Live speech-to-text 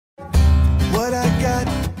What I got,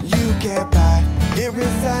 you can't buy. It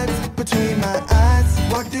resides between my eyes.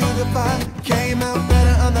 Walked through the fire, came out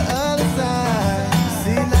better on the other side.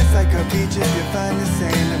 See, life's like a beach if you find the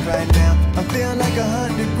sand. Right now, I feel like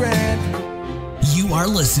 100 grand. You are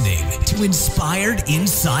listening to Inspired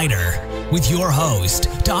Insider with your host,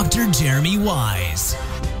 Dr. Jeremy Weisz.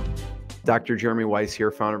 Dr. Jeremy Weisz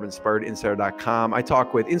here, founder of InspiredInsider.com. I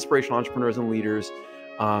talk with inspirational entrepreneurs and leaders.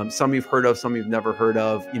 Some you've heard of, some you've never heard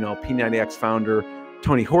of. P90 X founder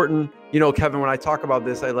Tony Horton. Kevin, when I talk about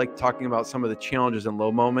this, I like talking about some of the challenges and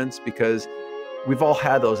low moments because we've all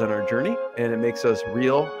had those on our journey, and it makes us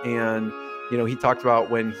real. And he talked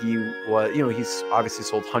about when he was, he's obviously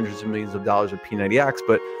sold hundreds of millions of dollars of P90 X,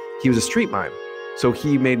 but he was a street mime. So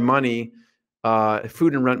he made money,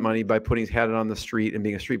 food and rent money, by putting his hat on the street and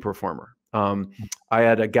being a street performer. I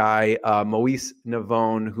had a guy, Weisz,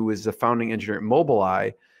 who is the founding engineer at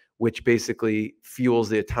Mobileye, which basically fuels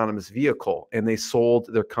the autonomous vehicle. And they sold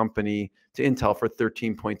their company to Intel for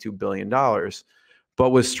 $13.2 billion.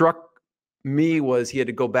 But what struck me was he had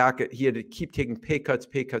to go back, he had to keep taking pay cuts,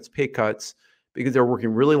 because they were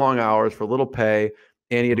working really long hours for little pay.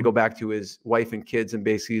 And he had to go back to his wife and kids and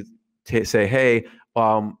basically say, hey,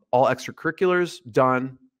 all extracurriculars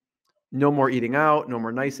done. No more eating out, no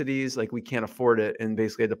more niceties. Like, we can't afford it. And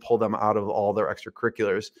basically had to pull them out of all their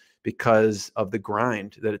extracurriculars because of the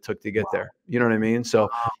grind that it took to get there. You know what I mean? So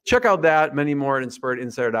check out that, many more at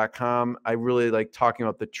InspiredInsider.com. I really like talking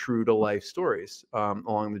about the true to life stories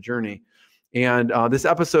along the journey. And this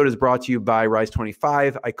episode is brought to you by Rise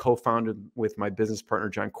 25. I co-founded with my business partner,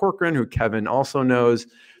 John Corcoran, who Kevin also knows.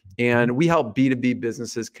 And we help B2B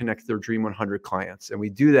businesses connect their Dream 100 clients. And we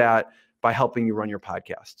do that by helping you run your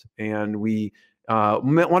podcast. And we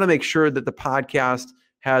want to make sure that the podcast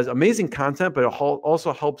has amazing content, but it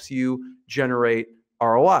also helps you generate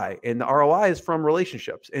ROI. And the ROI is from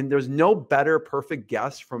relationships. And there's no better perfect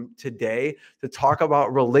guest from today to talk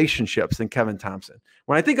about relationships than Kevin Thompson.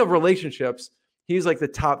 When I think of relationships, he's like the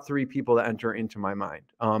top 3 people that enter into my mind.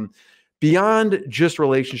 Beyond just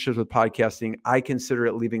relationships with podcasting, I consider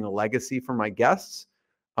it leaving a legacy for my guests,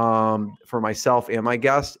 for myself and my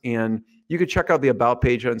guests. And you could check out the About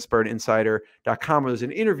page on InspiredInsider.com. There's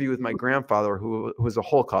an interview with my grandfather who was a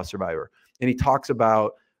Holocaust survivor. And he talks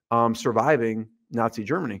about surviving Nazi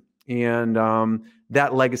Germany. And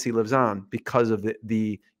that legacy lives on because of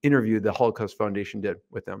the interview the Holocaust Foundation did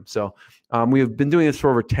with them. So we've been doing this for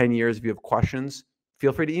over 10 years. If you have questions,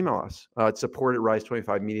 feel free to email us. It's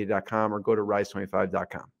support@rise25media.com or go to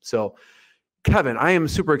rise25.com. So Kevin, I am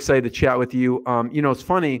super excited to chat with you. It's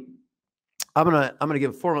funny. I'm gonna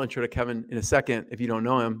give a formal intro to Kevin in a second if you don't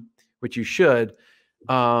know him, which you should.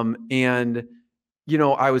 I had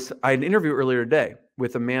an interview earlier today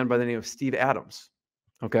with a man by the name of Steve Adams.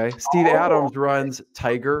 Okay, Steve Adams runs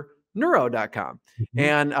TigerNeuro.com,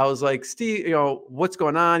 and I was like, Steve, what's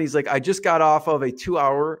going on? He's like, I just got off of a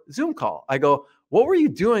 2-hour Zoom call. I go, what were you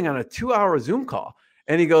doing on a 2-hour Zoom call?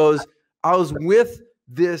 And he goes, I was with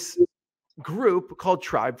this group called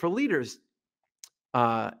TribeforLeaders.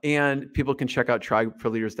 And people can check out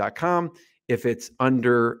TribeforLeaders.com if it's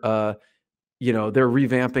under, they're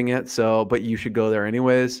revamping it. So, but you should go there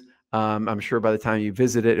anyways. I'm sure by the time you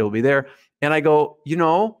visit it, it'll be there. And I go,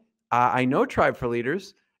 I know Tribe for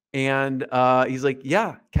Leaders. And he's like,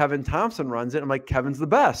 yeah, Kevin Thompson runs it. I'm like, Kevin's the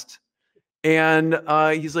best. And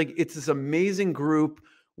he's like, it's this amazing group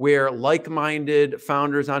where like-minded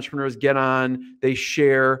founders, entrepreneurs get on, they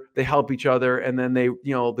share, they help each other. And then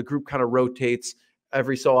the group kind of rotates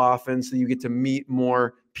every so often. So you get to meet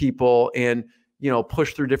more people and,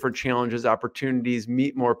 push through different challenges, opportunities,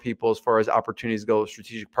 meet more people as far as opportunities go,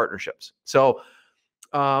 strategic partnerships. So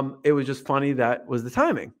it was just funny. That was the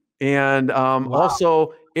timing. And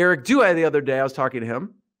also Eric Duay, the other day, I was talking to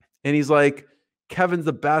him and he's like, Kevin's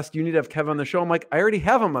the best. You need to have Kevin on the show. I'm like, I already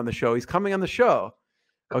have him on the show. He's coming on the show.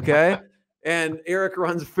 Okay. And Eric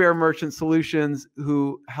runs Fair Merchant Solutions,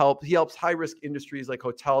 he helps high-risk industries like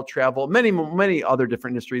hotel, travel, many other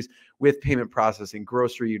different industries with payment processing,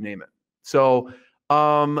 grocery, you name it. So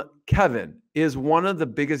Kevin is one of the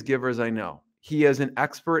biggest givers I know. He is an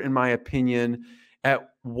expert, in my opinion,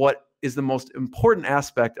 at what is the most important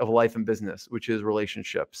aspect of life and business, which is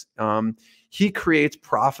relationships. He creates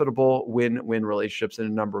profitable win-win relationships in a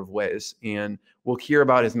number of ways. And we'll hear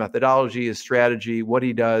about his methodology, his strategy, what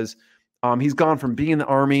he does. He's gone from being in the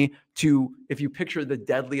Army to, if you picture the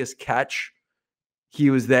deadliest catch,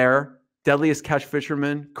 he was there. Deadliest catch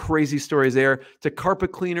fisherman, crazy stories there, to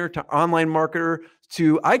carpet cleaner, to online marketer,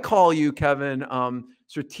 to, I call you, Kevin,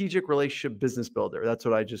 strategic relationship business builder. That's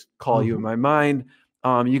what I just call you in my mind.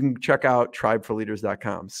 You can check out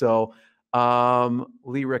TribeforLeaders.com. So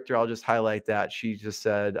Lee Richter, I'll just highlight that. She just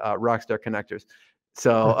said Rockstar Connectors.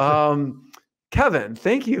 So Kevin,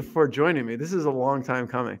 thank you for joining me. This is a long time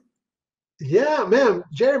coming. Yeah, man,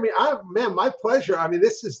 Jeremy, man, my pleasure. I mean,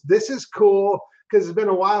 this is cool because it's been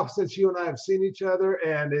a while since you and I have seen each other,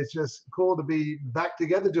 and it's just cool to be back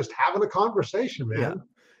together, just having a conversation, man. Yeah.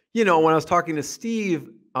 You know, when I was talking to Steve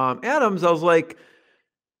Adams, I was like,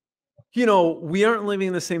 you know, we aren't living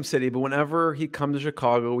in the same city, but whenever he comes to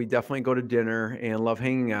Chicago, we definitely go to dinner and love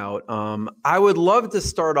hanging out. I would love to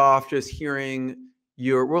start off just hearing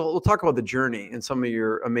we'll talk about the journey and some of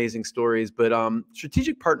your amazing stories, but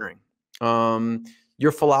strategic partnering,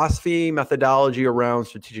 your philosophy, methodology around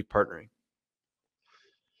strategic partnering.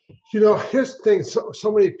 You know, here's the thing.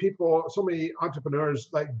 So many people, so many entrepreneurs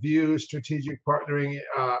like view strategic partnering.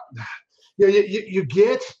 You know, you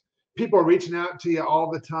get people reaching out to you all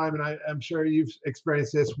the time, and I'm sure you've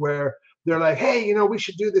experienced this, where they're like, "Hey, you know, we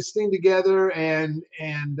should do this thing together, and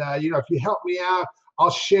you know, if you help me out, I'll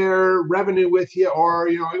share revenue with you, or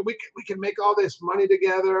you know, we can make all this money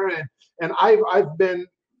together." And I've been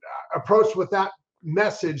approached with that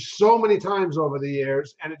message so many times over the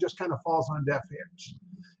years, and it just kind of falls on deaf ears.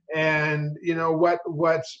 And you know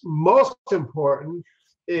what's most important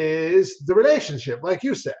is the relationship, like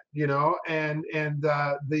you said, you know, and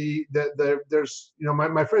there's, you know,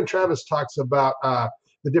 my friend Travis talks about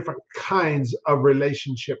the different kinds of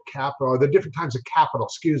relationship capital, or the different kinds of capital,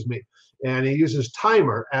 excuse me, and he uses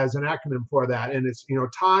TIMER as an acronym for that, and it's, you know,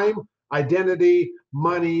 time, identity,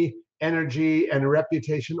 money, energy, and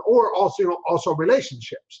reputation, or also, you know, also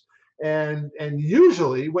relationships. And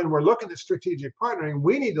usually when we're looking at strategic partnering,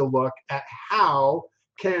 we need to look at how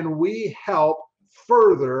can we help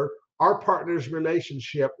further our partner's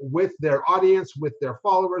relationship with their audience, with their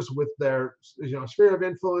followers, with their, you know, sphere of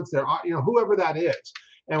influence, their, you know, whoever that is.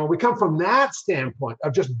 And when we come from that standpoint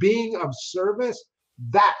of just being of service,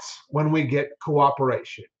 that's when we get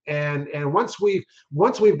cooperation. And once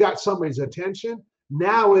we've got somebody's attention,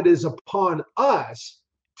 now it is upon us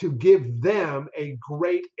to give them a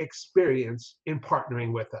great experience in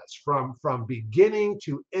partnering with us from beginning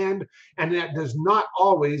to end. And that does not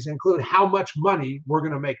always include how much money we're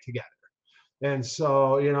going to make together. And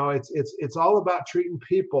so, you know, it's all about treating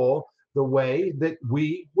people the way that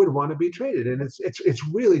we would want to be treated. And it's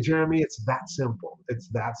really, Jeremy, it's that simple. It's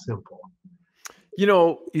that simple. You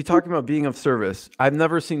know, you're talking about being of service. I've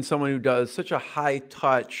never seen someone who does such a high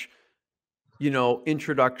touch, you know,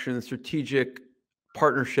 introduction, strategic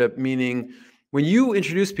partnership, meaning when you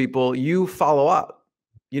introduce people, you follow up.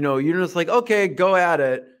 You know, you're just like, okay, go at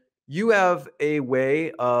it. You have a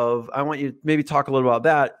way of, I want you to maybe talk a little about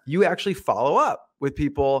that. You actually follow up with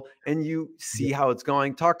people and you see how it's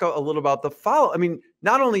going. Talk a little about the follow. I mean,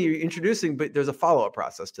 not only are you introducing, but there's a follow-up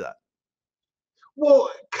process to that. Well,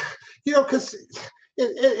 you know, because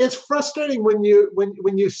it's frustrating when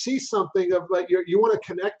you see something of like you want to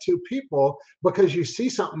connect to people because you see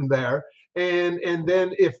something there. And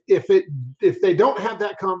then if they don't have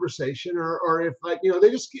that conversation, or if, like, you know, they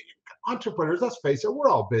just get, entrepreneurs, let's face it, we're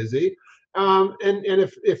all busy, and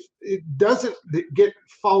if it doesn't get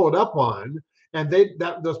followed up on, and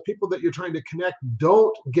those people that you're trying to connect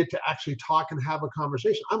don't get to actually talk and have a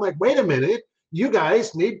conversation, I'm like, wait a minute, you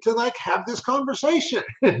guys need to like have this conversation.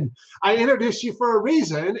 I introduced you for a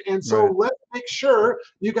reason, and so right. Let's make sure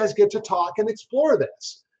you guys get to talk and explore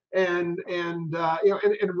this. And you know,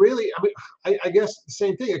 and really, I mean, I guess the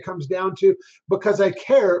same thing. It comes down to, because I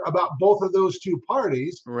care about both of those two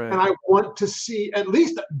parties, right. And I want to see at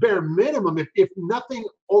least bare minimum, if nothing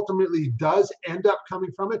ultimately does end up coming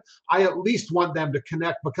from it, I at least want them to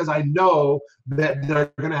connect, because I know that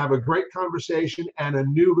they're going to have a great conversation and a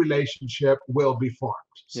new relationship will be formed.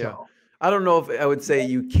 So. Yeah. I don't know if I would say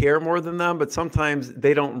you care more than them, but sometimes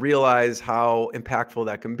they don't realize how impactful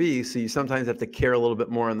that can be. So you sometimes have to care a little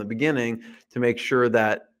bit more in the beginning to make sure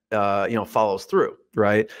that, you know, follows through,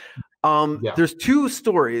 right? Yeah. There's two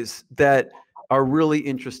stories that are really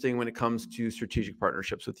interesting when it comes to strategic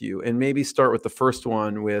partnerships with you. And maybe start with the first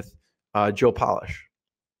one with Joe Polish.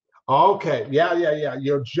 Okay. Yeah.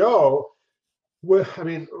 You know, Joe, I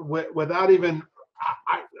mean, without even,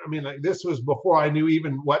 I mean, like, this was before I knew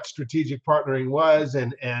even what strategic partnering was,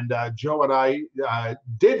 and Joe and I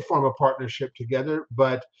did form a partnership together,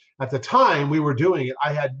 but at the time we were doing it,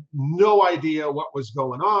 I had no idea what was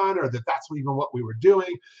going on, or that that's even what we were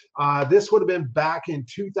doing. This would have been back in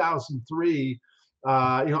 2003. You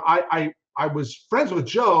know, I was friends with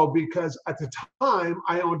Joe because at the time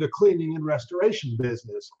I owned a cleaning and restoration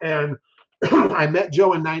business, and I met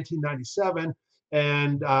Joe in 1997.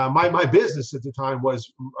 And my business at the time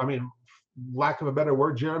was, I mean, lack of a better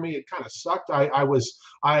word, Jeremy, it kind of sucked.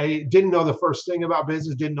 I didn't know the first thing about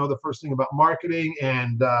business, didn't know the first thing about marketing.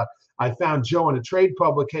 And I found Joe in a trade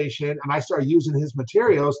publication, and I started using his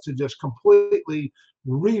materials to just completely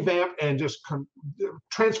revamp and just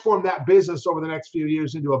transform that business over the next few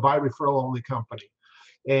years into a buy referral only company.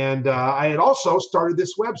 And I had also started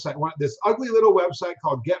this website, this ugly little website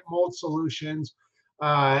called Get Mold Solutions.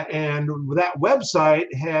 And that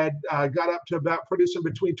website had got up to about producing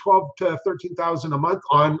between 12 to 13,000 a month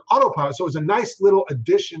on autopilot. So it was a nice little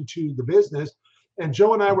addition to the business. And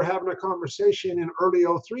Joe and I were having a conversation in early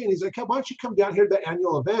 '03, and he's like, hey, why don't you come down here to the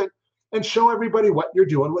annual event and show everybody what you're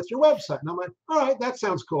doing with your website? And I'm like, all right, that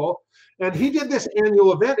sounds cool. And he did this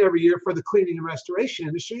annual event every year for the cleaning and restoration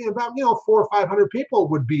industry, and about 400 or 500 people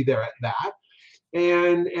would be there at that.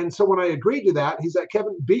 And so when I agreed to that, he's like,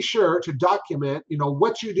 Kevin, be sure to document,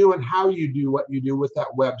 what you do and how you do what you do with that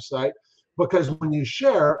website, because when you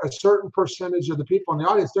share, a certain percentage of the people in the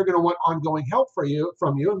audience, they're going to want ongoing help from you,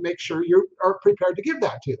 and make sure you are prepared to give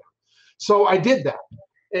that to them. So I did that.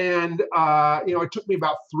 And, it took me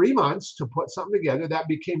about 3 months to put something together. That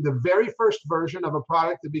became the very first version of a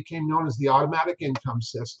product that became known as the automatic income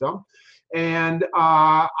system. And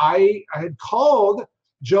I had called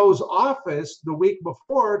Joe's office the week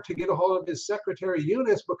before to get a hold of his secretary,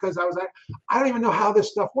 Eunice, because I was like, I don't even know how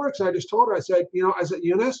this stuff works. And I just told her, I said,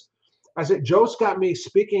 Eunice, Joe's got me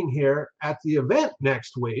speaking here at the event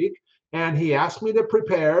next week. And he asked me to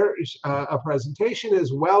prepare a presentation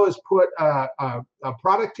as well as put a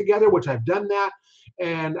product together, which I've done that.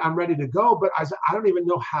 And I'm ready to go. But I said, I don't even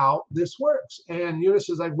know how this works. And Eunice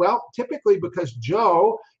is like, well, typically because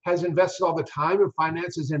Joe has invested all the time and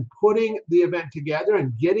finances in putting the event together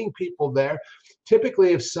and getting people there.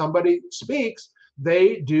 Typically, if somebody speaks,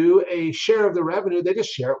 they do a share of the revenue. They just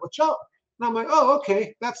share it with Joe. And I'm like, oh,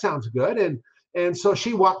 okay, that sounds good. And so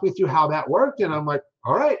she walked me through how that worked. And I'm like,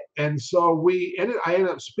 all right. And so I ended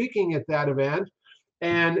up speaking at that event.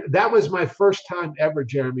 And that was my first time ever,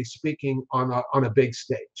 Jeremy, speaking on a big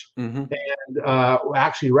stage. Mm-hmm. And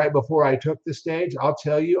actually, right before I took the stage, I'll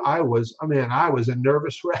tell you, I was a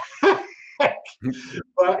nervous wreck.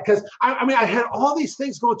 Because I had all these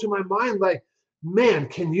things going through my mind, like, man,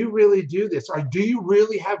 can you really do this? Or do you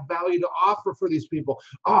really have value to offer for these people?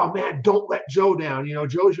 Oh man, don't let Joe down.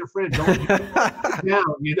 Joe's your friend. Don't let him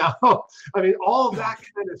down. All of that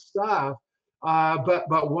kind of stuff.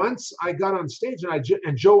 But once I got on stage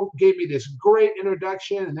and Joe gave me this great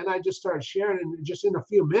introduction, and then I just started sharing, and just in a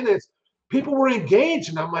few minutes, people were engaged,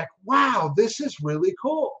 and I'm like, wow, this is really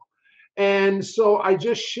cool. And so I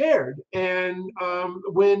just shared, and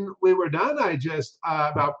when we were done, I just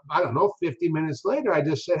about 50 minutes later, I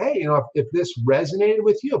just said, hey, if this resonated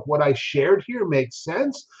with you, if what I shared here makes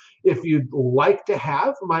sense, if you'd like to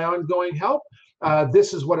have my ongoing help,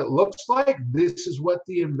 this is what it looks like. This is what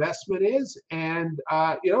the investment is. And,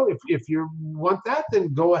 if you want that,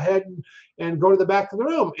 then go ahead and go to the back of the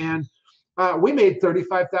room. And we made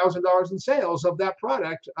 $35,000 in sales of that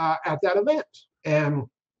product at that event.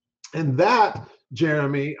 And that,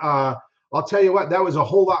 Jeremy, I'll tell you what, that was a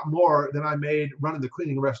whole lot more than I made running the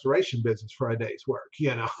cleaning and restoration business for a day's work,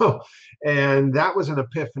 and that was an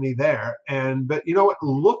epiphany there. But you know what,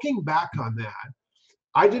 looking back on that,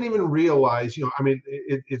 I didn't even realize,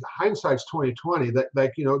 hindsight's 2020,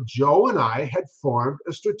 that Joe and I had formed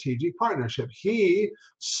a strategic partnership. He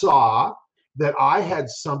saw that I had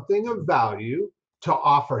something of value to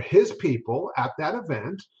offer his people at that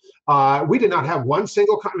event. We did not have one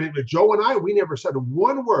single comment. Joe and I, we never said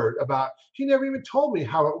one word about, he never even told me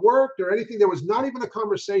how it worked or anything. There was not even a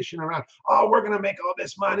conversation around, oh, we're going to make all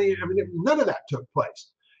this money. None of that took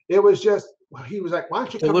place. It was just, he was like, why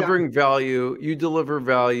don't you come delivering value? You deliver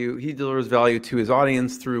value. He delivers value to his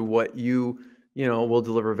audience through what you will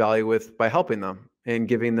deliver value with by helping them and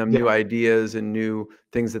giving them new ideas and new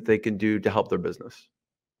things that they can do to help their business.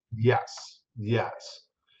 Yes.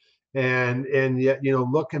 And yet,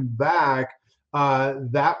 looking back,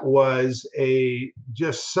 that was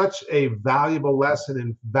just such a valuable lesson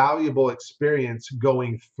and valuable experience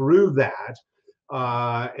going through that.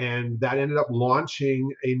 And that ended up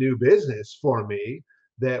launching a new business for me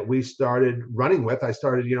that we started running with. I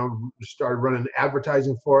started running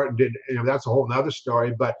advertising for it, and did, that's a whole nother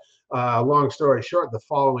story. But long story short, the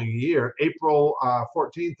following year, April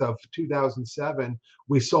 14th of 2007,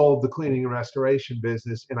 we sold the cleaning and restoration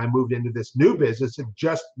business, and I moved into this new business. It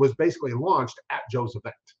just was basically launched at Joe's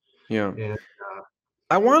event. Yeah. And,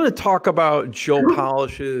 I want to talk about Joe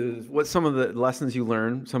Polish's, what some of the lessons you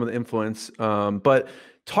learned, some of the influence, but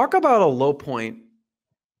talk about a low point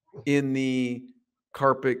in the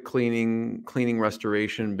carpet cleaning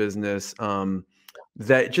restoration business.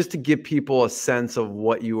 that just to give people a sense of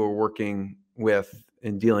what you were working with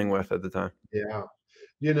and dealing with at the time? Yeah.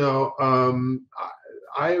 You know,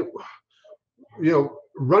 I you know,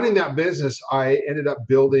 running that business, I ended up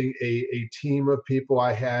building a team of people.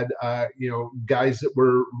 I had, you know, guys that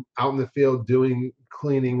were out in the field doing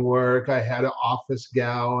cleaning work. I had an office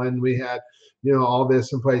gal, and we had, you know, all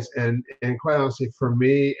this in place. And quite honestly, for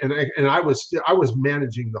me, and I was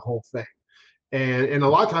managing the whole thing. And a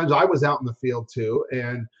lot of times I was out in the field too.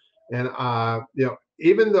 And you know,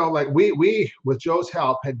 even though like we with Joe's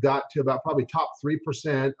help had got to about probably top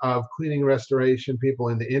 3% of cleaning restoration people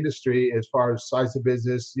in the industry as far as size of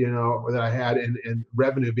business, you know, that I had and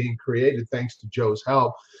revenue being created thanks to Joe's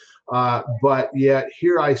help. But yet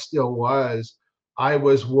here I still was. I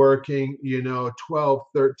was working, you know, 12,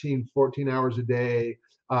 13, 14 hours a day.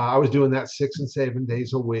 I was doing that 6 and 7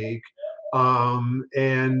 days a week.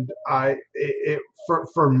 And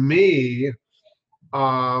for me,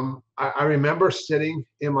 I remember sitting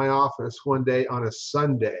in my office one day on a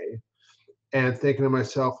Sunday and thinking to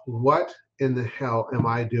myself, what in the hell am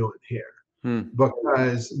I doing here?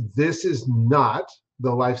 Because this is not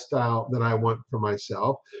the lifestyle that I want for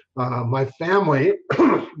myself. My family,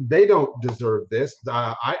 they don't deserve this.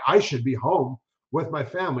 I should be home with my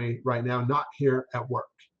family right now, not here at work.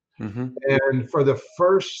 And for the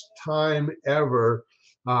first time ever,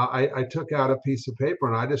 I took out a piece of paper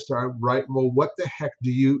and I just started writing, well, what the heck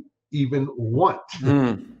do you even want?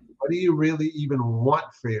 What do you really even want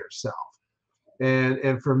for yourself?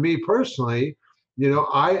 And for me personally, you know,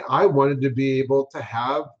 I wanted to be able to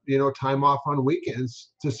have, you know, time off on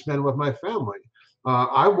weekends to spend with my family.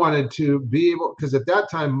 I wanted to be able, because at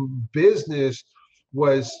that time, business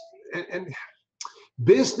was, and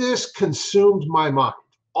business consumed my mind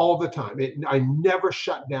all the time. I never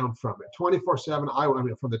shut down from it. 24/7. I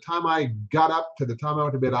mean, from the time I got up to the time I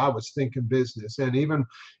went to bed, I was thinking business. And even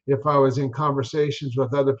if I was in conversations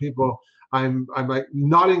with other people, I'm like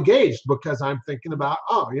not engaged because I'm thinking about,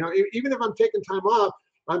 oh, you know, even if I'm taking time off,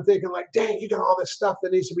 I'm thinking like, dang, you got all this stuff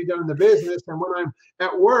that needs to be done in the business. And when I'm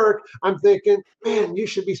at work, I'm thinking, man, you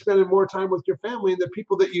should be spending more time with your family and the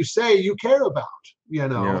people that you say you care about, you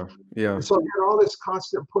know? Yeah. And so you got all this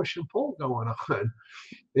constant push and pull going on.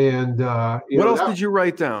 And what else did you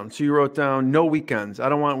write down? So you wrote down no weekends. I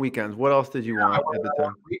don't want weekends. What else did you want at the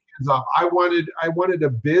time? Weekends off. I wanted a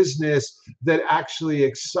business that actually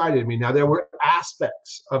excited me. Now there were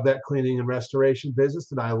aspects of that cleaning and restoration business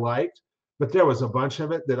that I liked, but there was a bunch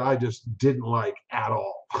of it that I just didn't like at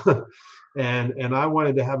all. and I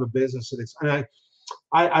wanted to have a business that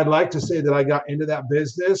I'd like to say that I got into that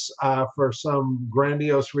business for some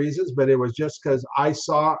grandiose reasons, but it was just because I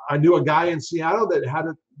knew a guy in Seattle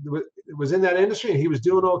that was in that industry and he was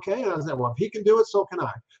doing okay. And I was like, well, if he can do it, so can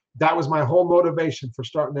I. That was my whole motivation for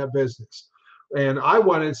starting that business. And I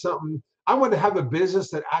wanted to have a business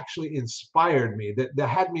that actually inspired me, that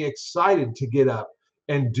had me excited to get up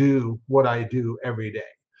and do what I do every day.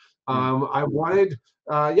 I wanted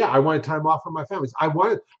time off from my families. I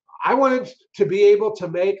wanted to be able to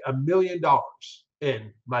make $1 million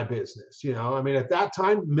in my business. You know, I mean, at that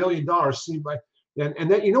time, $1 million seemed like,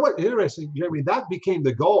 and that, you know what, interesting, Jeremy, that became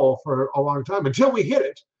the goal for a long time until we hit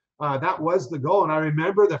it. That was the goal. And I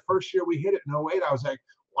remember the first year we hit it in 2008, I was like,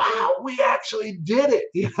 wow, we actually did it,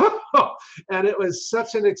 you know? And it was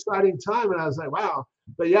such an exciting time. And I was like, wow.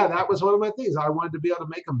 But yeah, that was one of my things. I wanted to be able to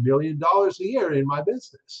make $1 million a year in my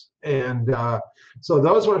business. And so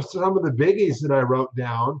those were some of the biggies that I wrote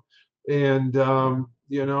down. And,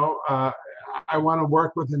 you know, I want to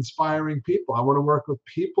work with inspiring people. I want to work with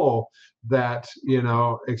people that, you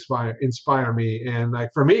know, inspire me. And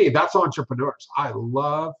like, for me, that's entrepreneurs. I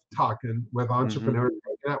love talking with entrepreneurs,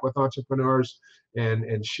 hanging out with entrepreneurs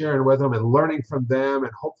and sharing with them and learning from them.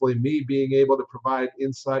 And hopefully me being able to provide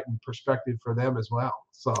insight and perspective for them as well.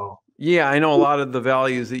 So. Yeah, I know a lot of the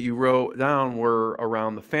values that you wrote down were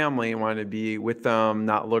around the family and wanting to be with them,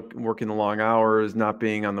 not working the long hours, not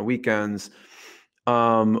being on the weekends.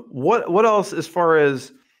 What else, as far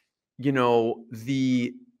as, you know,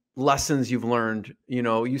 the lessons you've learned? You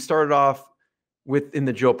know, you started off in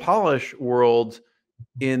the Joe Polish world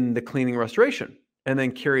in the cleaning restoration and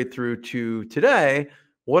then carried through to today.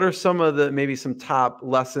 What are some of the, maybe some top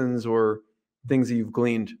lessons or things that you've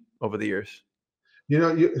gleaned over the years? You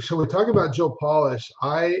know, so we're talking about Joe Polish.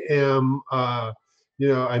 I am, you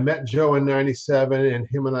know, I met Joe in '97 and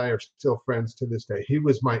him and I are still friends to this day. He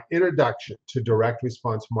was my introduction to direct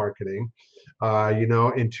response marketing. You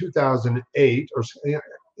know, in 2008, or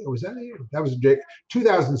was that year? That was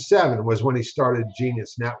 2007 was when he started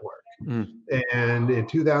Genius Network. And in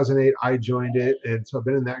 2008, I joined it. And so I've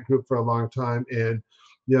been in that group for a long time. And,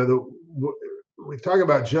 you know, we talk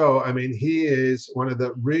about Joe, I mean, he is one of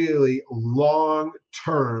the really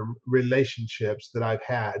long-term relationships that I've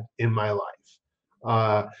had in my life.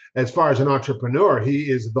 As far as an entrepreneur,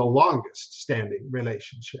 he is the longest standing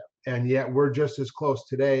relationship. And yet we're just as close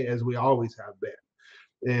today as we always have been.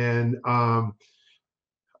 And,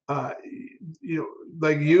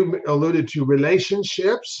 like you alluded to,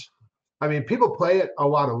 relationships. I mean, people play it a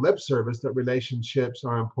lot of lip service that relationships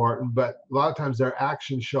are important, but a lot of times their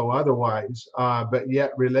actions show otherwise. But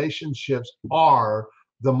yet relationships are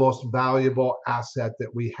the most valuable asset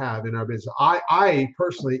that we have in our business. I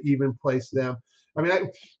personally even place them. I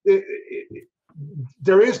mean,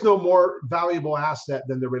 there is no more valuable asset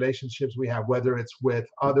than the relationships we have, whether it's with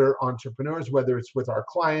other entrepreneurs, whether it's with our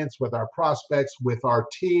clients, with our prospects, with our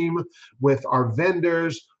team, with our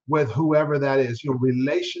vendors, with whoever that is.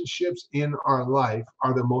 Relationships in our life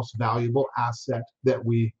are the most valuable asset that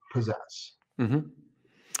we possess. Mm-hmm.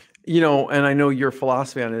 And I know your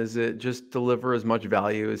philosophy on it is it just deliver as much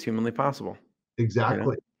value as humanly possible.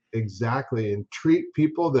 Exactly. Exactly. And treat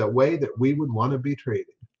people the way that we would want to be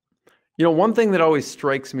treated. One thing that always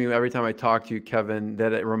strikes me every time I talk to you, Kevin,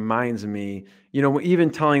 that it reminds me,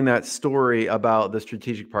 even telling that story about the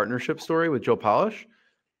strategic partnership story with Joe Polish,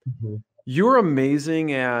 Mm-hmm. You're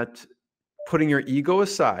amazing at putting your ego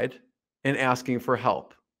aside and asking for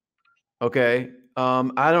help. Okay.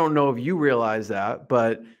 I don't know if you realize that,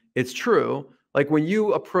 but it's true. Like when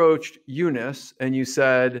you approached Eunice and you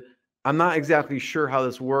said, I'm not exactly sure how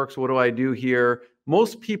this works. What do I do here?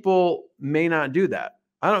 Most people may not do that.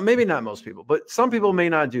 Maybe not most people, but some people may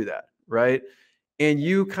not do that. Right. And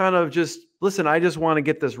you kind of just listen, I just want to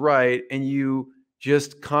get this right. And you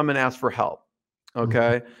just come and ask for help.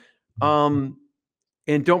 Okay. Mm-hmm.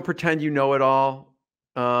 And don't pretend you know it all.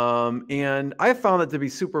 And I found it to be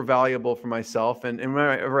super valuable for myself. And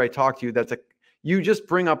whenever I talk to you, you just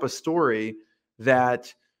bring up a story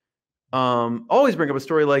that, always bring up a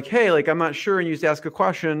story like, hey, like, I'm not sure. And you just ask a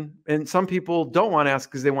question. And some people don't want to ask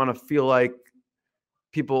because they want to feel like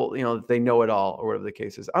people, they know it all or whatever the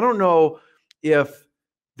case is. I don't know if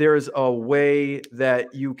there's a way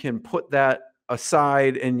that you can put that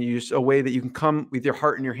aside and use a way that you can come with your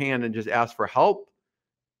heart in your hand and just ask for help.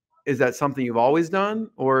 Is that something you've always done,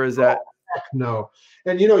 or is that? No.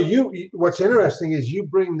 And what's interesting is you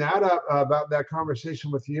bring that up about that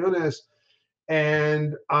conversation with Eunice,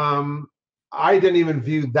 and I didn't even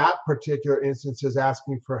view that particular instance as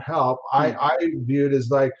asking for help. I viewed it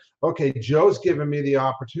as like, okay, Joe's given me the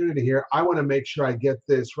opportunity here. I want to make sure I get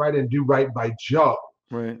this right and do right by Joe.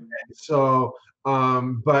 Right. And so,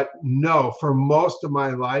 but no, for most of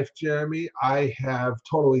my life, Jeremy, I have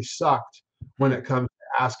totally sucked when it comes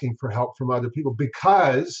to asking for help from other people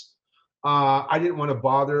because I didn't want to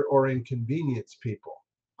bother or inconvenience people.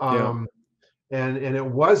 And it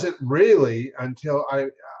wasn't really until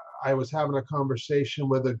I was having a conversation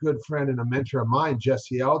with a good friend and a mentor of mine,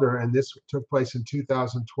 Jesse Elder, and this took place in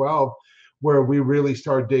 2012, where we really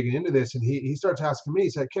started digging into this. And he starts asking me, he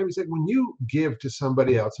said, Kevin, when you give to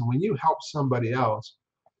somebody else and when you help somebody else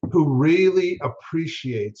who really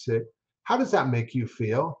appreciates it, how does that make you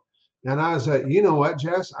feel? And I was like, you know what,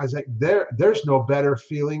 Jess? I was like, there's no better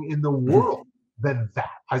feeling in the world than that.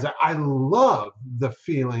 I was like, I love the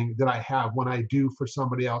feeling that I have when I do for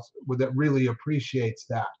somebody else that really appreciates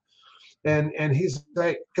that. And he's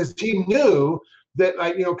like, because he knew that,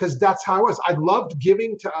 like, because that's how I was. I loved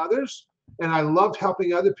giving to others and I loved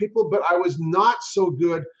helping other people, but I was not so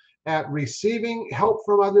good at receiving help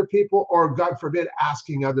from other people, or God forbid,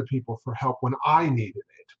 asking other people for help when I needed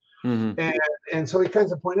it. Mm-hmm. And so he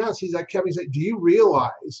kind of pointed out, he's like, Kevin, he's like, do you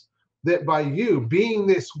realize that by you being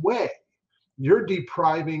this way, you're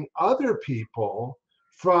depriving other people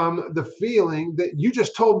from the feeling that you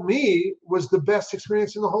just told me was the best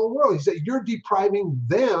experience in the whole world? He said, you're depriving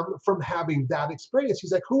them from having that experience.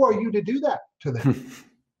 He's like, who are you to do that to them?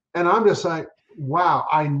 And I'm just like, wow,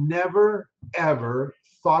 I never, ever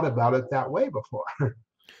thought about it that way before.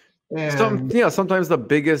 And sometimes the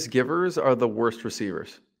biggest givers are the worst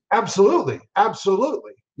receivers. Absolutely.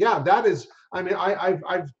 Absolutely. Yeah, that is, I mean,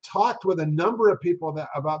 I've talked with a number of people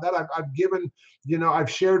about that. I've given, I've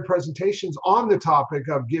shared presentations on the topic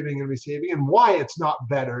of giving and receiving and why it's not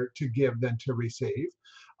better to give than to receive.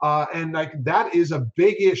 And like, that is a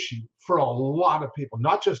big issue for a lot of people,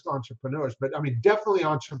 not just entrepreneurs, but I mean, definitely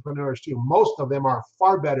entrepreneurs too. Most of them are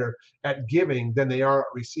far better at giving than they are at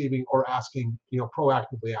receiving or asking,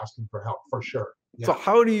 proactively asking for help, for sure. Yeah. So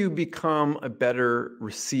how do you become a better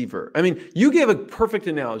receiver? I mean, you gave a perfect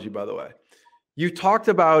analogy, by the way. You talked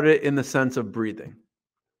about it in the sense of breathing.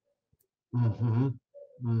 Mm-hmm.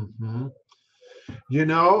 Mm-hmm.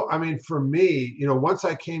 I mean, for me, once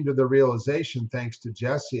I came to the realization, thanks to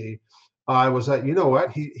Jesse, I was like, you know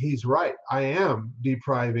what? He's right. I am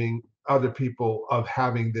depriving other people of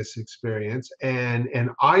having this experience, and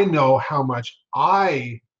I know how much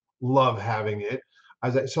I love having it. I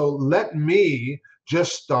was like, so let me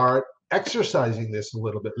just start exercising this a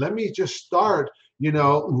little bit. Let me just start,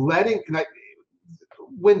 letting, like,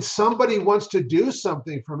 when somebody wants to do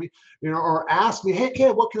something for me, or ask me, hey,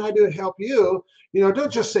 Kev, what can I do to help you?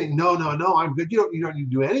 Don't just say, no, I'm good. You don't need to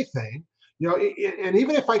do anything. And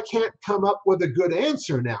even if I can't come up with a good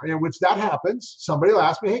answer now, which that happens, somebody will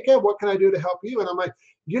ask me, hey, Kev, what can I do to help you? And I'm like,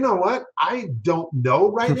 you know what? I don't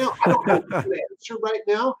know right now. I don't have a good answer right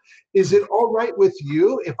now. Is it all right with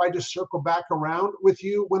you if I just circle back around with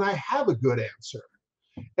you when I have a good answer?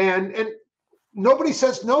 And nobody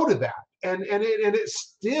says no to that. And it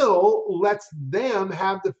still lets them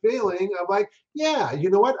have the feeling of like, yeah,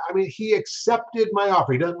 you know what? I mean, he accepted my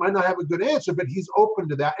offer. He might not have a good answer, but he's open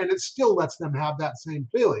to that. And it still lets them have that same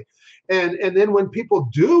feeling. And then when people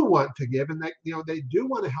do want to give and they do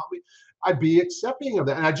want to help me, I'd be accepting of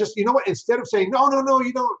that. And I just, instead of saying, no,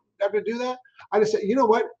 you don't have to do that, I just say, you know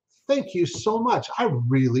what? Thank you so much. I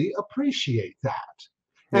really appreciate that.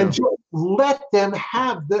 Yeah. And just let them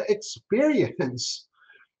have the experience.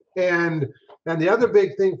 And the other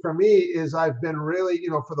big thing for me is I've been really,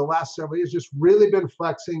 for the last several years, just really been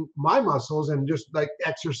flexing my muscles and just like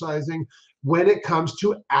exercising when it comes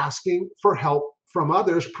to asking for help from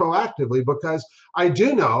others proactively, because I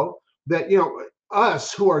do know that,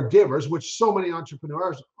 us who are givers, which so many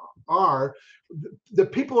entrepreneurs are, the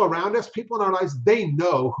people around us, people in our lives, they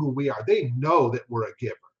know who we are. They know that we're a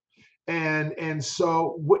giver. And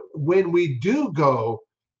so when we do go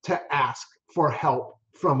to ask for help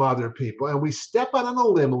from other people, and we step out on a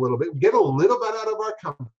limb a little bit, get a little bit out of our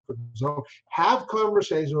comfort zone, have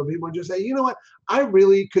conversations with people, and just say, you know what, I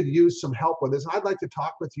really could use some help with this. I'd like to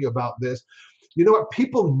talk with you about this. You know what?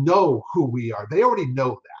 People know who we are. They already know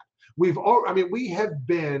that. We have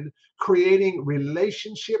been creating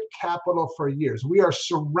relationship capital for years. We are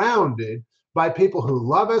surrounded by people who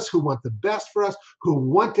love us, who want the best for us, who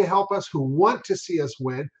want to help us, who want to see us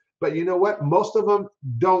win. But you know what? Most of them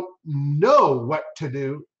don't know what to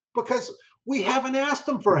do because we haven't asked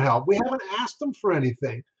them for help. We haven't asked them for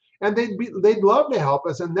anything. And they'd love to help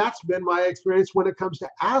us. And that's been my experience when it comes to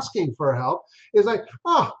asking for help, is like,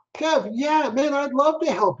 oh, Kev, yeah, man, I'd love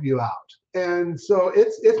to help you out. And so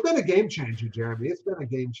it's been a game changer, Jeremy. It's been a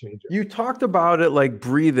game changer. You talked about it like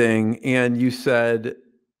breathing, and you said,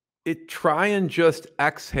 try and just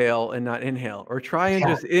exhale and not inhale, or try and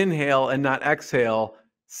just inhale and not exhale.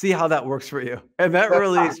 See how that works for you. And that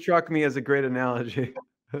really struck me as a great analogy.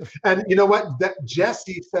 And you know what? That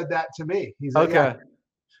Jesse said that to me. He's like, okay.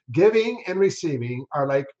 Giving and receiving are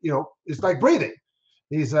like, it's like breathing.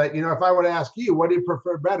 He's like, if I were to ask you, what do you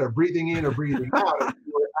prefer better, breathing in or breathing out? If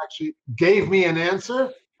you actually gave me an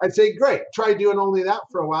answer, I'd say, great. Try doing only that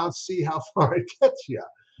for a while and see how far it gets you.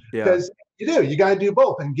 Because you got to do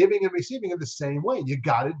both. And giving and receiving are the same way. You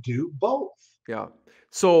got to do both. Yeah.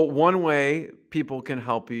 So one way people can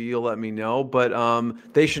help you, you'll let me know, but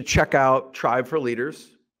they should check out TribeforLeaders.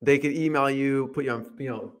 They can email you, put you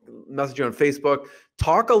on, message you on Facebook.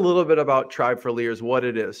 Talk a little bit about TribeforLeaders, what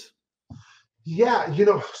it is. Yeah,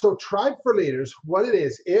 so TribeforLeaders, what it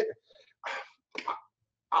is,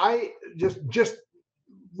 I just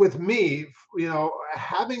with me,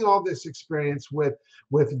 having all this experience with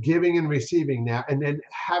giving and receiving now, and then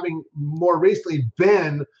having more recently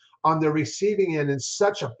been on the receiving end in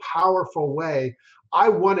such a powerful way, I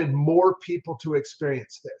wanted more people to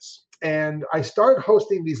experience this. And I started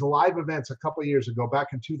hosting these live events a couple of years ago, back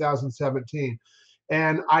in 2017.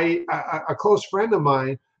 And a close friend of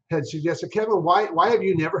mine had suggested, Kevin, why have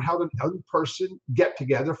you never held an in-person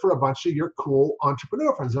get-together for a bunch of your cool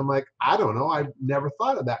entrepreneur friends? I'm like, I don't know. I've never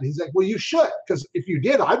thought of that. And he's like, well, you should, because if you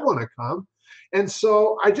did, I'd want to come. And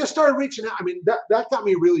so I just started reaching out. I mean, that got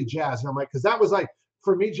me really jazzed. And I'm like, because that was like,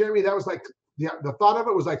 for me, Jeremy, that was like, the thought of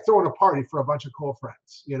it was like throwing a party for a bunch of cool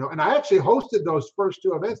friends, and I actually hosted those first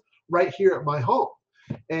two events right here at my home.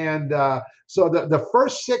 And so the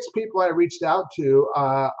first 6 people I reached out to,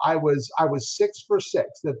 I was 6 for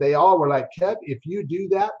 6, that they all were like, Kev, if you do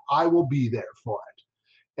that, I will be there for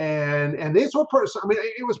it. And these were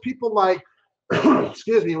it was people like,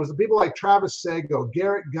 excuse me, it was the people like Travis Sago,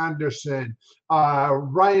 Garrett Gunderson,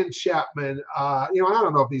 Ryan Chapman, and I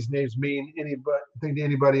don't know if these names mean anything to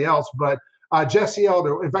anybody else, but Jesse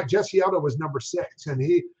Elder. In fact, Jesse Elder was number 6, and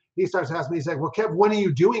he starts asking me, he's like, well, Kev, when are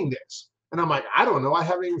you doing this? And I'm like, I don't know. I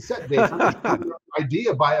haven't even set dates. I'm just giving you an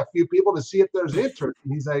idea by a few people to see if there's interest.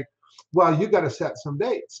 And he's like, well, you got to set some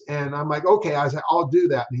dates. And I'm like, okay. I was like, I'll do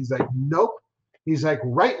that. And he's like, nope. He's like,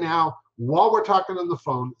 right now, while we're talking on the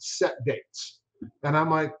phone, set dates. And I'm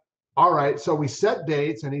like, all right. So we set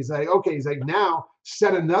dates, and he's like, okay. He's like, now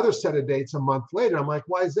set another set of dates a month later. I'm like,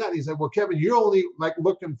 why is that? He's like, well, Kevin, you're only like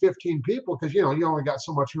looking 15 people because, you know, you only got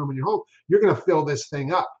so much room in your home. You're going to fill this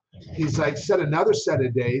thing up. He's like, set another set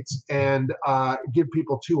of dates and give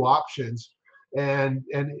people 2 options. And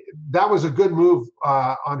that was a good move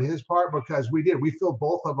on his part, because we filled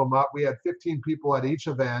both of them up. We had 15 people at each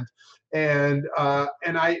event. And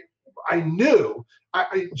I knew,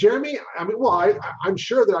 Jeremy, I mean, well, I'm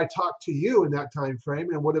sure that I talked to you in that time frame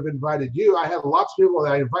and would have invited you. I had lots of people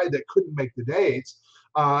that I invited that couldn't make the dates.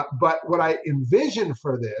 But what I envisioned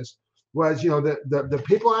for this was, you know, the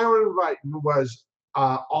people I would invite was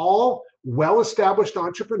all well-established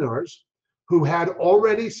entrepreneurs who had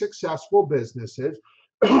already successful businesses,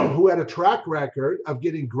 who had a track record of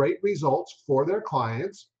getting great results for their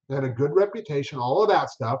clients, had a good reputation, all of that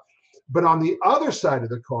stuff. But on the other side of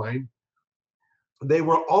the coin, they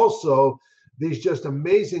were also these just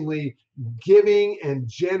amazingly giving and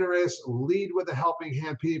generous, lead with a helping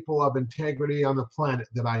hand people of integrity on the planet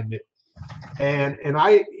that I knew. And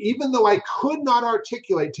I, even though I could not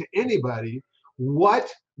articulate to anybody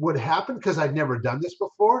what would happen, because I'd never done this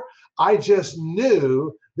before, I just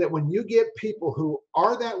knew that when you get people who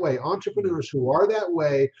are that way, entrepreneurs who are that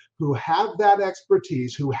way, who have that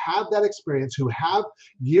expertise, who have that experience, who have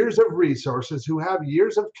years of resources, who have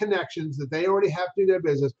years of connections that they already have through their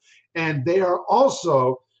business, and they are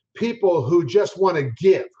also people who just want to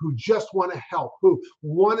give, who just want to help, who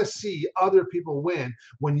want to see other people win.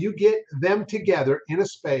 When you get them together in a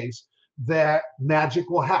space, that magic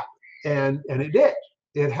will happen. And it did.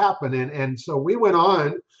 It happened. And so we went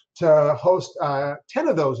on to host 10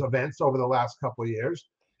 of those events over the last couple of years.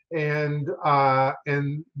 And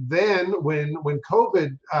then when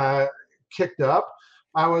COVID kicked up,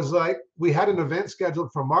 I was like, we had an event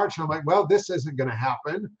scheduled for March. And I'm like, well, this isn't going to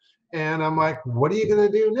happen. And I'm like, what are you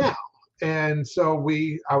going to do now? And so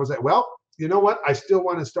I was like, well, you know what? I still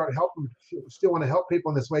want to start helping, still want to help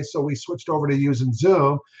people in this way. So we switched over to using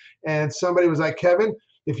Zoom. And somebody was like, Kevin,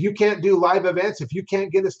 if you can't do live events, if you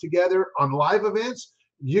can't get us together on live events,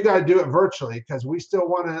 you got to do it virtually, because we still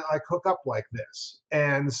want to like hook up like this.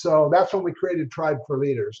 And so that's when we created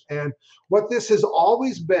TribeforLeaders. And what this has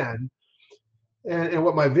always been, and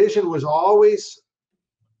what my vision was always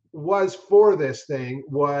was for this thing,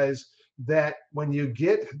 was that when you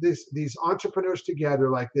get these entrepreneurs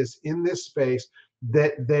together like this in this space,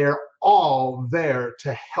 that they're all there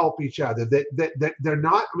to help each other. That they're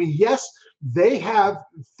not, I mean, yes, they have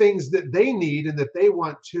things that they need and that they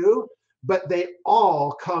want to, but they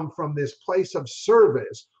all come from this place of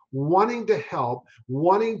service, wanting to help,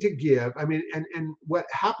 wanting to give. I mean, and what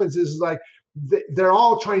happens is like they're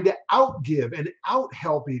all trying to outgive and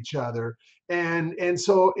out-help each other. And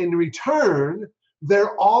so in return,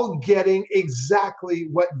 they're all getting exactly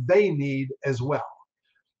what they need as well.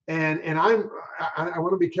 And I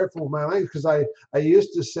want to be careful with my language, because I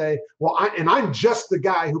used to say, well, I'm just the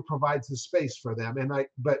guy who provides the space for them.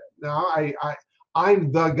 But now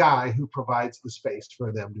I'm the guy who provides the space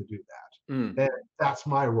for them to do that. And that's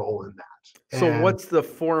my role in that. So what's the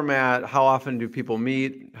format? How often do people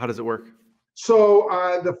meet? How does it work?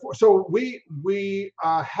 So we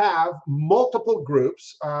have multiple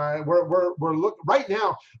groups. We're looking right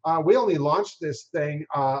now. We only launched this thing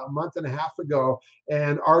a month and a half ago,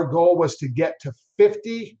 and our goal was to get to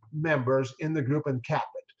 50 members in the group and cap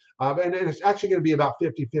it. And it's actually going to be about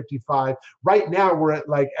 50, 55. Right now, we're at,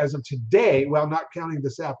 like, as of today, well, not counting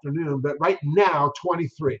this afternoon, but right now,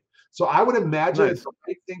 23. So I would imagine if the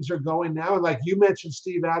way things are going now, and like you mentioned,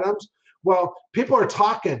 Steve Adams, well, people are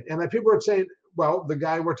talking, and like people are saying, well, the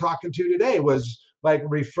guy we're talking to today was like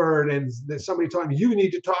referred, and somebody told me, you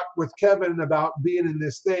need to talk with Kevin about being in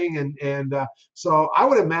this thing. And so I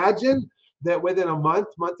would imagine that within a month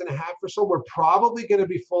and a half or so, we're probably going to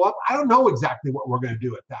be full up. I don't know exactly what we're going to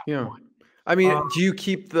do at that point. I mean, do you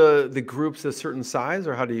keep the groups a certain size,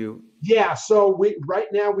 or how do you? Yeah, so right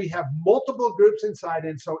now we have multiple groups inside,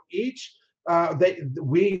 and so each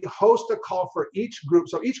we host a call for each group.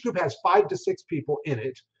 So each group has 5 to 6 people in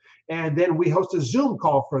it, and then we host a Zoom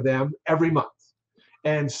call for them every month.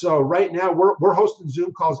 And so right now we're hosting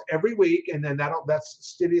Zoom calls every week, and then that's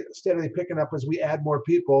steadily picking up as we add more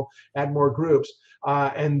people, add more groups,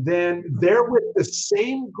 and then they're with the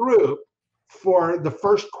same group for the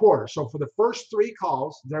first quarter. So for the first 3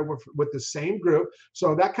 calls, they were with the same group.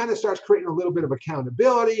 So that kind of starts creating a little bit of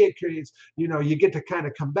accountability. It creates, you get to kind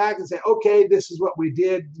of come back and say, okay, this is what we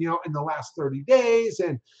did, in the last 30 days.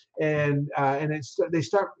 And they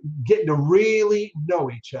start getting to really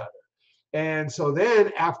know each other. And so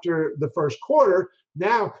then after the first quarter,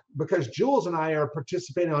 now, because Jules and I are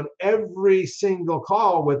participating on every single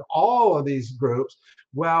call with all of these groups,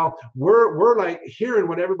 well, we're like hearing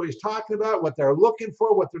what everybody's talking about, what they're looking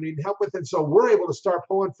for, what they're needing help with. And so we're able to start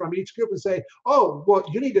pulling from each group and say, oh, well,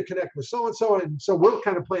 you need to connect with so-and-so. And so we're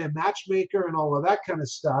kind of playing matchmaker and all of that kind of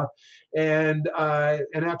stuff. And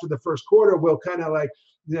after the first quarter, we'll kind of like,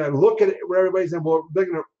 look at it where everybody's, and they're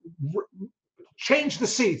going to change the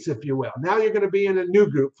seats, if you will. Now you're going to be in a new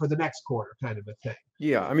group for the next quarter, kind of a thing.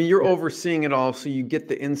 Yeah, I mean, you're overseeing it all, so you get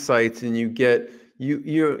the insights, and you get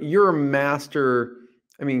you're a master.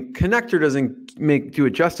 I mean, connector doesn't do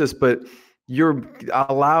it justice, but you're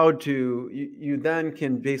allowed to. You then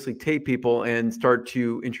can basically take people and start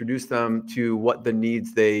to introduce them to what the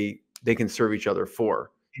needs they can serve each other for,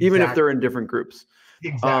 even if they're in different groups.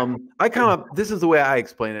 Exactly. This is the way I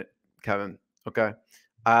explain it, Kevin. Okay.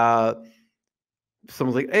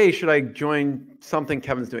 Someone's like, hey, should I join something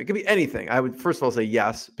Kevin's doing? It could be anything. I would first of all say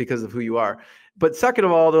yes, because of who you are. But second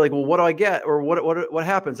of all, they're like, well, what do I get? Or what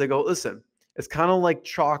happens? I go, listen, it's kind of like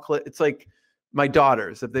chocolate. It's like my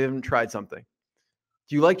daughters, if they haven't tried something.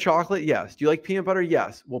 Do you like chocolate? Yes. Do you like peanut butter?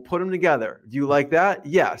 Yes. We'll put them together. Do you like that?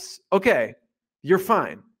 Yes. Okay. You're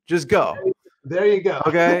fine. Just go. There you go.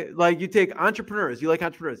 Okay. Like, you take entrepreneurs. You like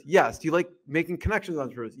entrepreneurs? Yes. Do you like making connections with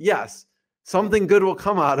entrepreneurs? Yes. Something good will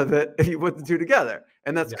come out of it if you put the two together.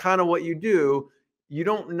 And that's kind of what you do. You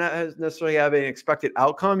don't necessarily have an expected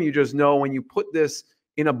outcome. You just know when you put this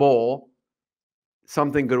in a bowl,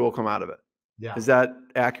 something good will come out of it. Yeah. Is that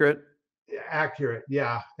accurate? Accurate.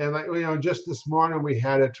 Yeah. And like, just this morning we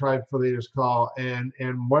had a TribeforLeaders call, and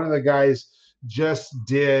one of the guys just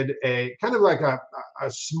did a kind of like a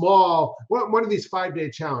small one of these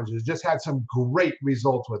 5-day challenges, just had some great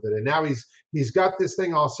results with it. And now he's got this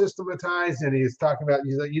thing all systematized, and he's talking about,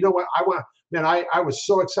 he's like, you know what, I was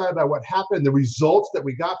so excited about what happened, the results that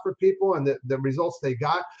we got for people, and the results they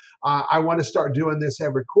got. I want to start doing this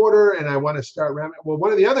every quarter, and I want to start ramping. Well,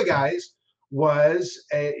 one of the other guys was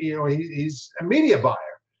he's a media buyer.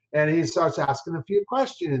 And he starts asking a few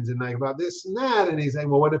questions and like about this and that. And he's saying,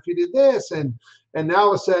 well, what if you did this? And now all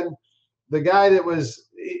of a sudden, the guy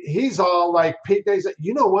he's all like, he's like,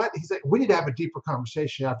 you know what? He's like, we need to have a deeper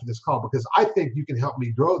conversation after this call, because I think you can help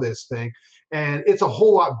me grow this thing. And it's a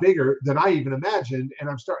whole lot bigger than I even imagined. And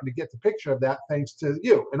I'm starting to get the picture of that thanks to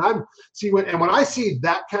you. And when I see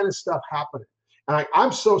that kind of stuff happening, and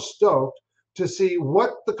I'm so stoked to see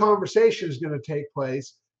what the conversation is going to take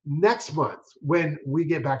place next month when we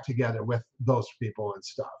get back together with those people and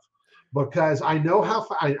stuff, because I know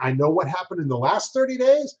I know what happened in the last 30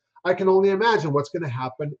 days. I can only imagine what's going to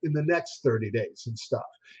happen in the next 30 days and stuff.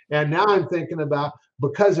 And now I'm thinking about,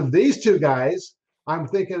 because of these two guys, I'm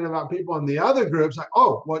thinking about people in the other groups, like,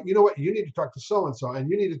 oh, well, you know what, you need to talk to so-and-so, and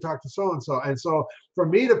you need to talk to so-and-so. And so for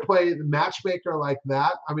me to play the matchmaker like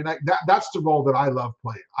that, I mean, that's the role that I love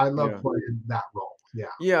playing. I love playing that role. Yeah.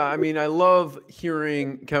 Yeah. I mean, I love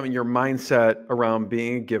hearing, Kevin, your mindset around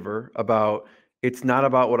being a giver, about it's not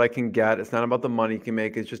about what I can get. It's not about the money you can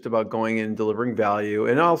make. It's just about going in and delivering value.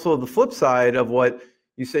 And also the flip side of what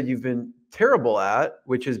you said you've been terrible at,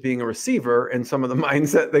 which is being a receiver, and some of the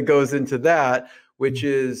mindset that goes into that, which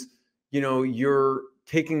is, you're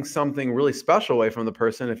taking something really special away from the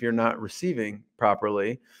person if you're not receiving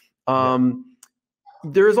properly.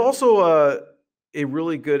 There's also a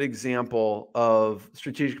really good example of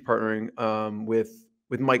strategic partnering with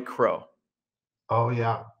Mike Crow. Oh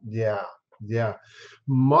yeah.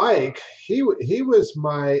 Mike, he was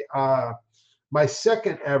my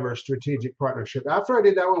second ever strategic partnership. After I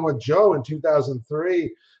did that one with Joe in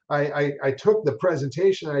 2003, I took the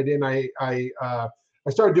presentation I did, and I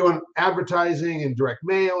started doing advertising and direct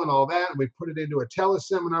mail and all that, and we put it into a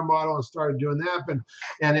teleseminar model and started doing that.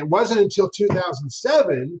 And it wasn't until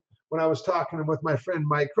 2007 when I was talking with my friend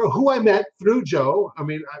Mike Crow, who I met through Joe. I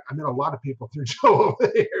mean, I met a lot of people through Joe over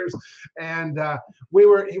the years. And we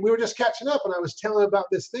were just catching up, and I was telling him about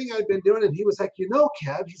this thing I'd been doing. And he was like,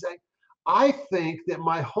 Kev, he's like, I think that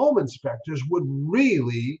my home inspectors would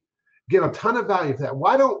really get a ton of value for that.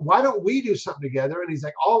 Why don't we do something together? And he's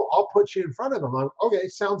like, I'll put you in front of them. I'm like, okay,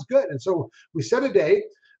 sounds good. And so we set a date.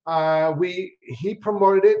 He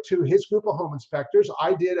promoted it to his group of home inspectors.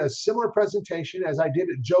 I did a similar presentation as I did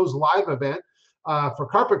at Joe's live event for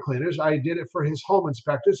carpet cleaners. I did it for his home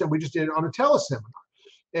inspectors, and we just did it on a teleseminar.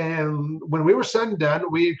 And when we were said and done,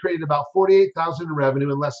 we had created about 48,000 in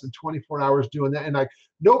revenue in less than 24 hours doing that. And like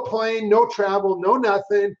no plane, no travel, no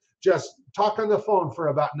nothing, just talk on the phone for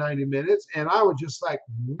about 90 minutes. And I was just like,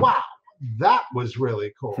 wow, that was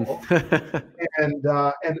really cool. And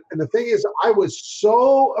the thing is, I was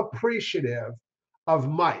so appreciative of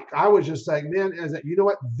Mike. I was just like, man, as you know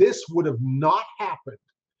what, this would have not happened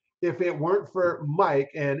if it weren't for Mike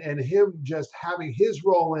and him just having his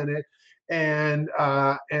role in it. And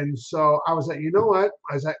so I was like, you know what?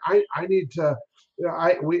 I was like, I need to.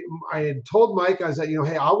 I had told Mike, I was like, you know,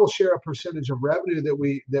 hey, I will share a percentage of revenue that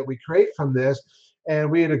we create from this,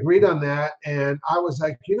 and we had agreed on that. And I was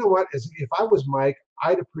like, you know what? If I was Mike,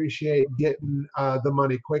 I'd appreciate getting the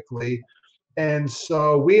money quickly. And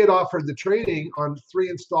so we had offered the training on 3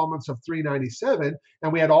 installments of $397,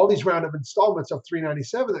 and we had all these round of installments of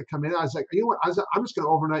 $397 that come in. I was like, you know what? I'm just going to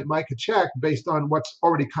overnight Mike a check based on what's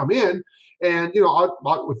already come in, and you know,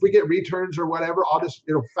 if we get returns or whatever,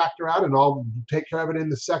 it'll factor out, and I'll take care of it in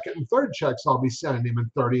the second and third checks I'll be sending him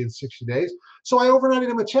in 30 and 60 days. So I overnighted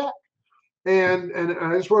him a check. And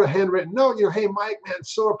I just wrote a handwritten note, you know, hey, Mike, man,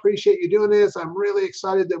 so appreciate you doing this. I'm really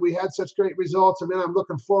excited that we had such great results. I mean, I'm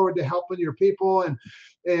looking forward to helping your people.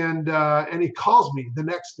 And he calls me the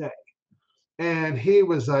next day. And he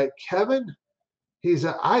was like, Kevin, he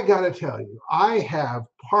said, I got to tell you, I have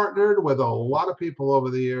partnered with a lot of people over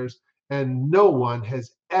the years, and no one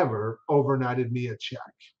has ever overnighted me a check.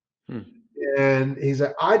 And he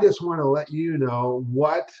said, I just want to let you know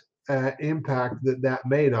what impact that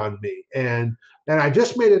made on me. And I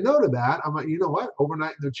just made a note of that. I'm like, you know what?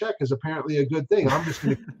 Overnight the check is apparently a good thing. I'm just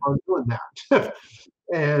going to keep on doing that.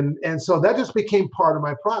 and so that just became part of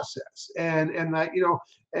my process. And you know,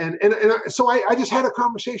 so I just had a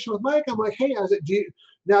conversation with Mike. I'm like, hey, I said,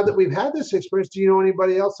 now that we've had this experience, do you know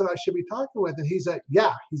anybody else that I should be talking with? And he's like,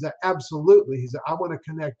 yeah. He's like, absolutely. He's like, I want to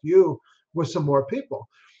connect you with some more people.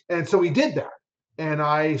 And so we did that. And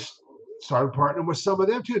I started partnering with some of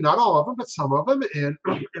them too, not all of them, but some of them. And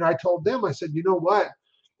I told them, I said, you know what?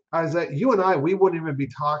 I was like, you and we wouldn't even be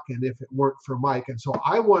talking if it weren't for Mike. And so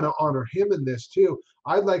I want to honor him in this too.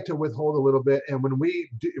 I'd like to withhold a little bit. And when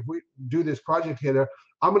if we do this project together,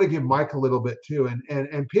 I'm going to give Mike a little bit too.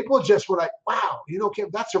 And people just were like, wow, you know, Kim,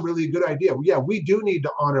 that's a really good idea. Yeah, we do need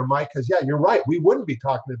to honor Mike because, yeah, you're right. We wouldn't be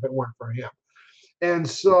talking if it weren't for him. And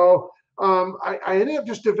so I ended up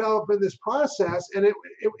just developing this process, and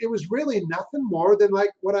it was really nothing more than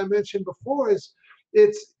like what I mentioned before is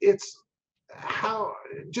it's how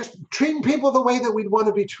just treating people the way that we'd want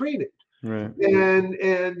to be treated. Right.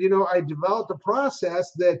 And you know, I developed a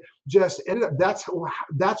process that just ended up, that's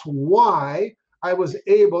why I was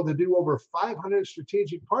able to do over 500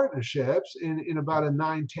 strategic partnerships in about a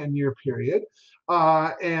 9-10 year period.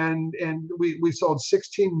 And we sold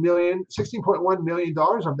 $16.1 million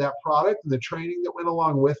of that product and the training that went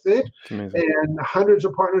along with it, and hundreds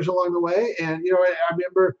of partners along the way. And, you know, I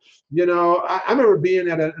remember, you know, I remember being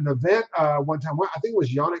at an event one time, I think it was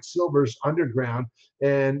Yannick Silver's Underground,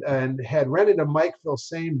 and had rented a Mike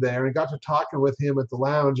Filsame there and got to talking with him at the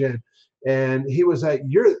lounge. And he was like,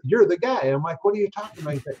 you're the guy. I'm like, what are you talking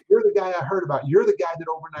about? He's like, you're the guy I heard about. You're the guy that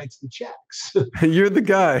overnights the checks. You're the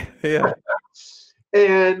guy. Yeah.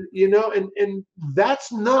 And, you know, and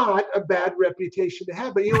that's not a bad reputation to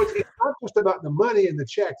have. But, you know, it's not just about the money and the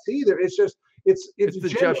checks either. It's just, it's the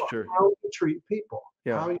gesture. How you treat people.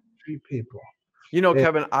 Yeah. How you treat people. You know,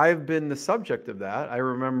 Kevin, I've been the subject of that. I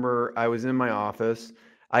remember I was in my office.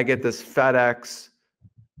 I get this FedEx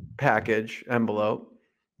package envelope.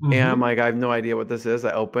 Mm-hmm. And I'm like, I have no idea what this is.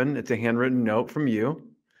 I open, it's a handwritten note from you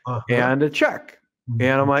and a check. Mm-hmm.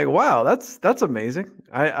 And I'm like, wow, that's amazing.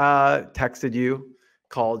 I texted you,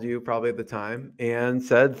 called you probably at the time and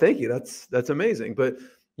said, thank you. That's amazing. But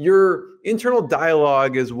your internal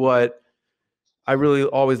dialogue is what I really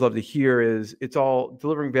always love to hear. Is it's all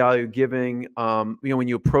delivering value, giving. You know, when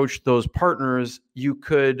you approach those partners, you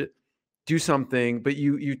could do something, but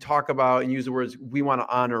you talk about and use the words, we want to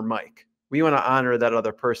honor Mike. We want to honor that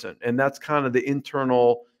other person. And that's kind of the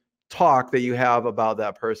internal talk that you have about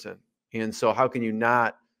that person. And so how can you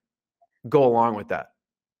not go along with that?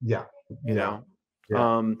 Yeah. You know,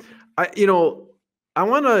 I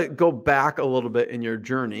want to go back a little bit in your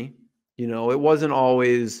journey. You know, it wasn't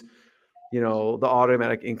always, you know, the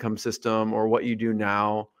automatic income system or what you do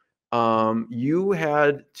now. You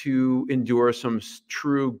had to endure some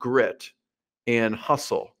true grit and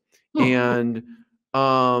hustle. And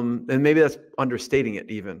maybe that's understating it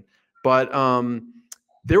even, but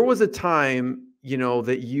there was a time, you know,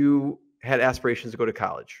 that you had aspirations to go to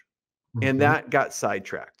college, and that got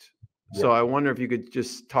sidetracked. Yeah. So I wonder if you could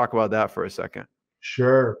just talk about that for a second.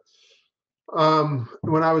 Sure.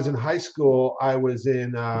 When I was in high school, I was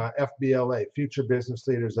in FBLA, Future Business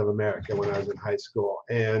Leaders of America, when I was in high school,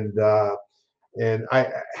 and I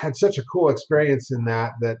had such a cool experience in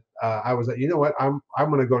that I was like, you know what, I'm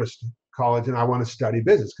going to go to college and I want to study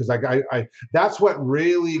business, because I that's what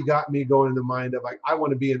really got me going in the mind of like, I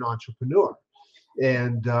want to be an entrepreneur.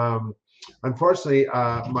 And unfortunately,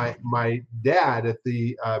 my dad, at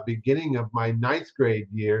the beginning of my 9th grade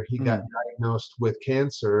year, he got diagnosed with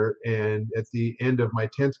cancer, and at the end of my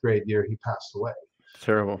 10th grade year, he passed away.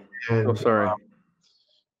 Terrible. And, oh, sorry.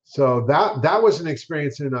 So that was an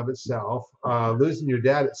experience in and of itself. Losing your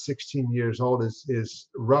dad at 16 years old is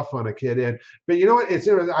rough on a kid. But you know what? It's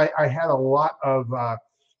I had a lot of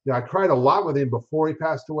I cried a lot with him before he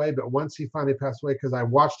passed away. But once he finally passed away, because I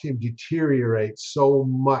watched him deteriorate so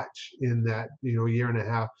much in that year and a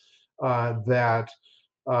half, that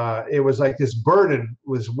it was like this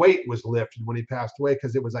weight was lifted when he passed away,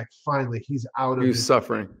 because it was like finally he's out of. He was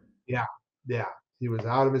suffering. Yeah. He was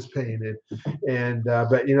out of his pain,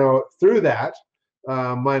 but through that,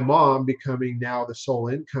 my mom becoming now the sole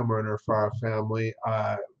income earner for our family,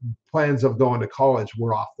 plans of going to college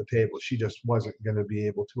were off the table. She just wasn't going to be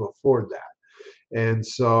able to afford that, and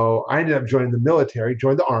so I ended up joining the military,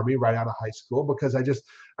 joined the Army right out of high school, because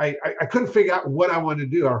I couldn't figure out what I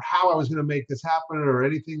wanted to do or how I was going to make this happen or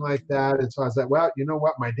anything like that. And so I was like, well, you know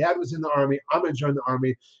what? My dad was in the Army. I'm going to join the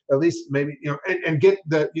Army, at least maybe, and get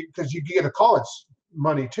because you get a college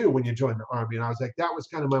money too when you join the Army. And I was like, that was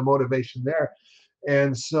kind of my motivation there.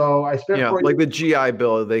 And so I spent like the GI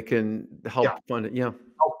Bill, they can help fund it. Yeah.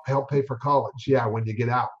 Help pay for college. Yeah. When you get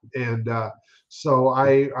out. And so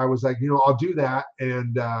I was like, I'll do that.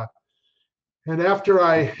 And after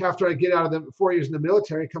I get out of the 4 years in the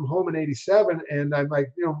military, come home in '87, and I'm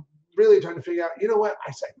like, really trying to figure out, what?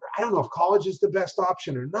 I said, I don't know if college is the best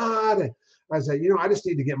option or not. And I said, I just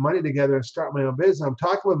need to get money together and start my own business. I'm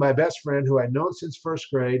talking with my best friend who I'd known since 1st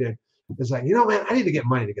grade, and it's like, man, I need to get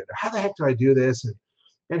money together. How the heck do I do this?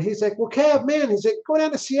 And he's like, well, Kev, man, he's like, go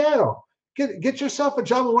down to Seattle. Get yourself a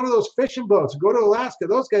job on one of those fishing boats. Go to Alaska.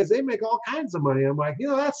 Those guys, they make all kinds of money. I'm like,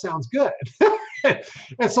 that sounds good.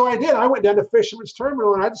 And so I did. I went down to Fisherman's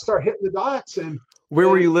Terminal, and I just started hitting the docks. And where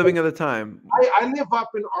were you living at the time? I live up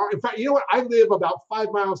in fact, you know what? I live about 5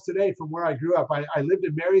 miles today from where I grew up. I lived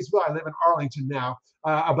in Marysville. I live in Arlington now,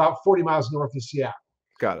 about 40 miles north of Seattle.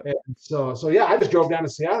 Got it. And so yeah, I just drove down to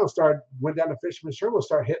Seattle, went down to Fisherman's Terminal,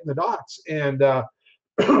 started hitting the docks, and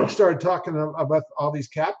started talking about all these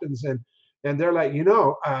captains, and they're like,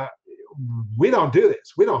 we don't do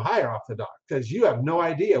this. We don't hire off the dock, because you have no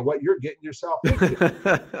idea what you're getting yourself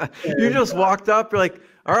into. You just walked up. You're like,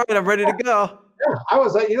 all right, I'm ready to go. Yeah, I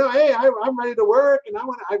was like, hey, I'm ready to work, and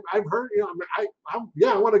I've heard, I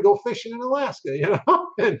want to go fishing in Alaska,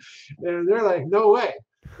 and they're like, no way.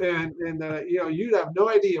 And you have no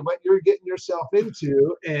idea what you're getting yourself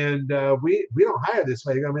into, and we don't hire this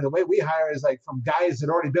way. I mean, the way we hire is like from guys that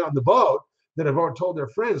already been on the boat, that have already told their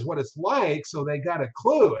friends what it's like, so they got a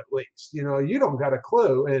clue at least. You don't got a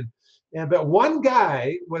clue. But one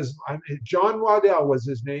guy was, John Waddell was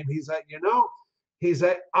his name. He's like,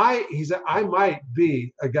 I might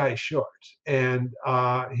be a guy short, and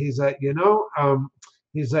he's like,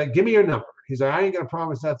 he's like, give me your number. He's like, I ain't gonna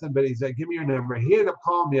promise nothing, but he's like, give me your number. He ended up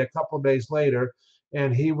calling me a couple of days later,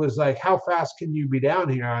 and he was like, how fast can you be down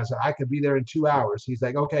here? I was like, I could be there in 2 hours. He's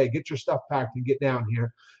like, okay, get your stuff packed and get down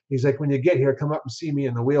here. He's like, when you get here, come up and see me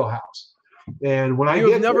in the wheelhouse. And when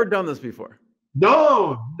You've never done this before?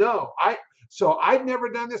 No. So I'd never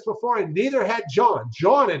done this before, and neither had John.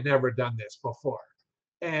 John had never done this before.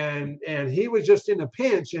 And he was just in a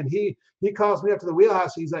pinch, and he calls me up to the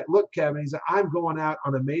wheelhouse. He's like, look, Kevin, he's like, I'm going out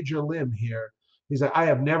on a major limb here. He's like, I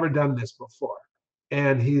have never done this before.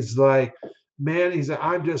 And he's like, man, he's like,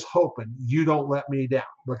 I'm just hoping you don't let me down,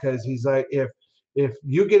 because he's like, if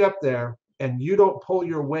you get up there and you don't pull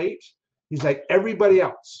your weight, he's like, everybody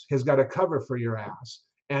else has got to cover for your ass.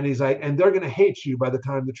 And he's like, and they're going to hate you by the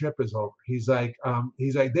time the trip is over. He's like,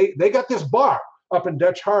 they got this bar up in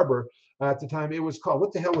Dutch Harbor. At the time, it was called,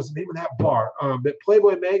 what the hell was the name of that bar? But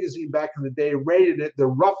Playboy magazine back in the day rated it the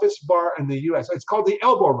roughest bar in the U.S. It's called the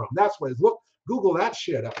Elbow Room. That's what it is. Look, Google that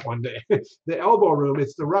shit up one day. The Elbow Room.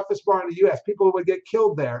 It's the roughest bar in the U.S. People would get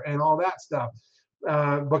killed there and all that stuff,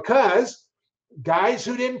 because guys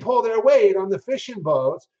who didn't pull their weight on the fishing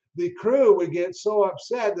boats, the crew would get so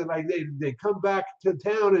upset that like they come back to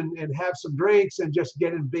town and have some drinks and just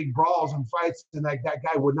get in big brawls and fights, and like that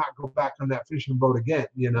guy would not go back on that fishing boat again,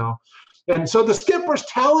 And so the skipper's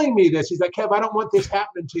telling me this. He's like, Kev, I don't want this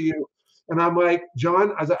happening to you. And I'm like,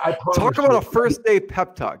 John, I promise. Talk about a first day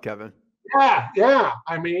pep talk, Kevin. Yeah.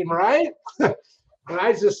 I mean, right? And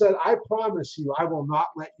I just said, I promise you, I will not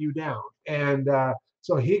let you down. And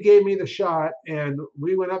so he gave me the shot, and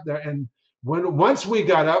we went up there. And once we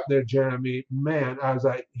got up there, Jeremy, man, I was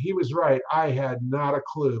like, he was right. I had not a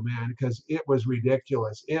clue, man, because it was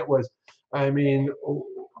ridiculous. It was, I mean,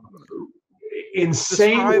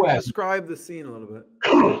 insane. Describe the scene a little bit.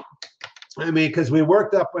 I mean, because we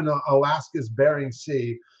worked up in Alaska's Bering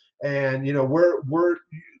Sea, and you know, we're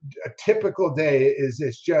a typical day is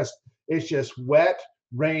it's just wet,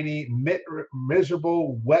 rainy,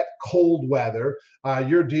 miserable, wet, cold weather.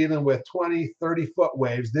 You're dealing with 20, 30-foot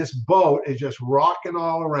waves. This boat is just rocking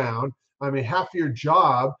all around. I mean, half of your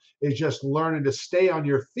job is just learning to stay on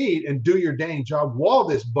your feet and do your dang job while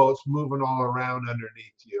this boat's moving all around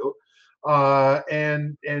underneath you.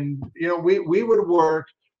 And you know, we would work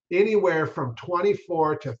anywhere from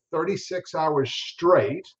 24 to 36 hours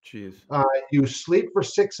straight. Jeez. You sleep for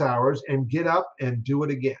 6 hours and get up and do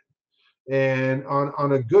it again. And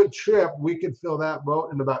on a good trip, we could fill that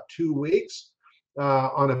boat in about 2 weeks.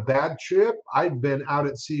 On a bad trip, I'd been out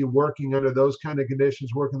at sea working under those kind of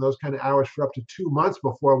conditions, working those kind of hours for up to 2 months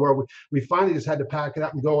before, where we finally just had to pack it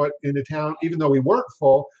up and go into town, even though we weren't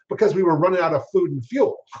full, because we were running out of food and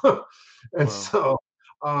fuel. And so,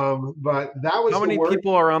 but that was how many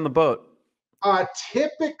people are on the boat?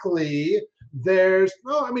 Typically, there's,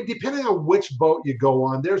 well, I mean, depending on which boat you go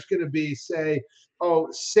on, there's going to be, say,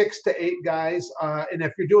 6 to 8 guys. And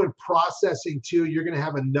if you're doing processing too, you're going to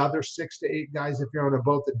have another 6 to 8 guys if you're on a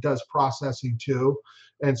boat that does processing too.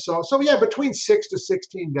 And so yeah, between 6 to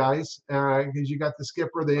 16 guys, because you got the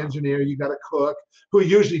skipper, the engineer, you got a cook who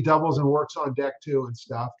usually doubles and works on deck too and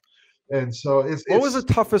stuff. And so what was the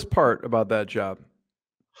toughest part about that job?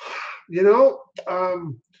 You know,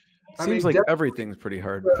 seems like everything's pretty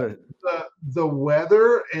hard. The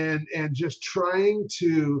weather and just trying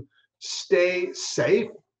to stay safe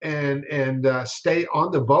and stay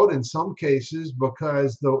on the boat in some cases,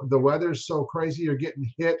 because the weather's so crazy. You're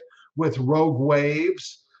getting hit with rogue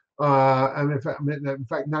waves. And in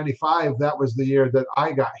fact, 95, that was the year that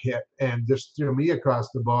I got hit and just threw me across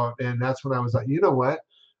the boat. And that's when I was like, you know what?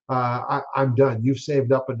 I'm done. You've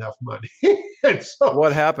saved up enough money. And so,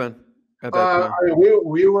 what happened at that time?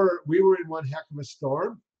 We were in one heck of a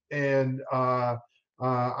storm, and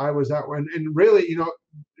I was out when, and really, you know,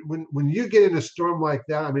 when you get in a storm like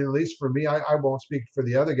that, I mean, at least for me, I won't speak for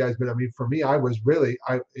the other guys, but I mean, for me, I was really,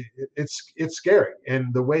 it's scary.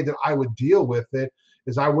 And the way that I would deal with it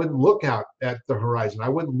is I wouldn't look out at the horizon. I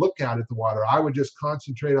wouldn't look out at the water. I would just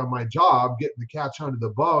concentrate on my job, getting the catch onto the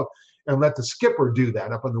boat, and let the skipper do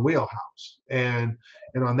that up in the wheelhouse. And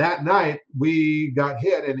on that night, we got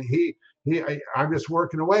hit, and I'm just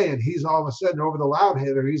working away, and he's all of a sudden over the loud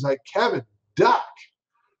hitter. He's like, Kevin, duck.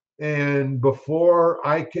 And before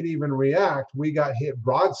I could even react, we got hit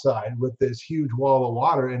broadside with this huge wall of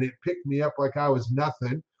water, and it picked me up like I was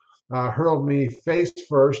nothing, hurled me face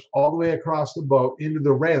first all the way across the boat into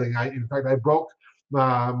the railing. In fact, I broke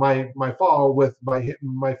my fall by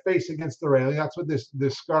hitting my face against the railing. That's what this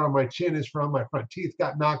scar on my chin is from. My front teeth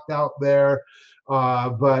got knocked out there.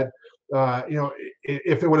 But you know,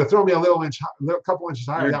 if it would have thrown me a couple inches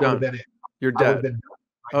higher, that would have been it. You're dead.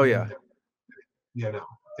 Oh yeah. You know.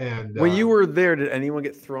 And when you were there, did anyone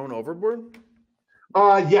get thrown overboard?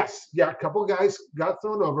 Yes, yeah, a couple guys got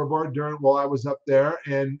thrown overboard while I was up there,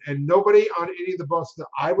 and nobody on any of the boats that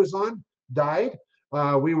I was on died.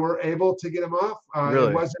 We were able to get them off. Really?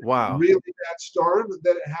 It wasn't wow. really bad storm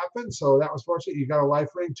that it happened, so that was fortunate. You got a life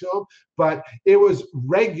ring to them, but it was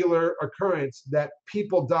regular occurrence that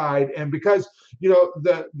people died. And because, you know,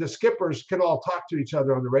 the skippers can all talk to each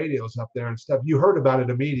other on the radios up there and stuff, you heard about it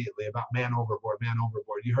immediately, about man overboard, man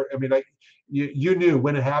overboard. You heard, I mean, like you knew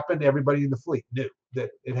when it happened. Everybody in the fleet knew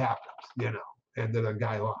that it happened, you know. And then a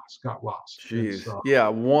guy got lost. Jeez. So, yeah,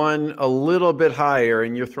 one a little bit higher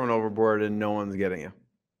and you're thrown overboard and no one's getting you.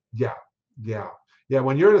 Yeah.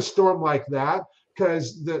 When you're in a storm like that,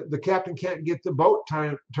 because the captain can't get the boat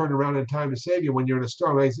turned around in time to save you when you're in a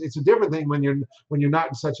storm. It's a different thing when you're not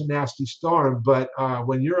in such a nasty storm, but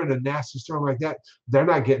when you're in a nasty storm like that, they're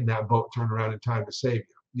not getting that boat turned around in time to save you.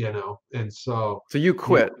 You know, and so you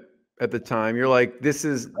quit at the time. You're like, that's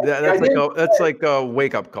like a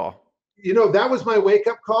wake up call. You know, that was my wake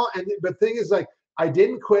up call. And the thing is, like, I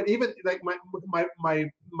didn't quit. Even like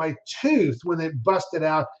my tooth, when it busted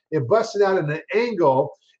out at an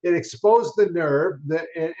angle. It exposed the nerve,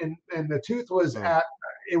 and the tooth was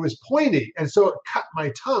it was pointy, and so it cut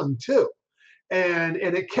my tongue too, and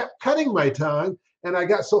it kept cutting my tongue. And I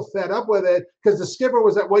got so fed up with it because the skipper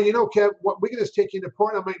was like, well, you know, Kev, we can just take you into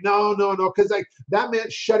port. And I'm like, no, because like that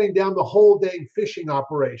meant shutting down the whole dang fishing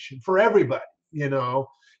operation for everybody, you know.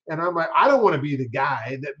 And I'm like, I don't want to be the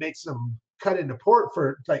guy that makes them cut into port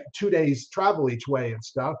for like 2 days travel each way and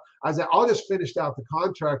stuff. I was like, I'll just finish out the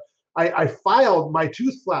contract. I filed my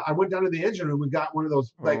tooth flat. I went down to the engine room and got one of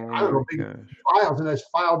those, like, I don't know, big files, and I just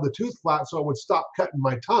filed the tooth flat so it would stop cutting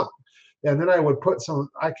my tongue. And then I would put some,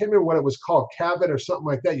 I can't remember what it was called, Cabot or something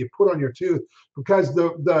like that, you put on your tooth, because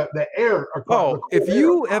the air. If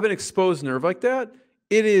you have an exposed nerve like that,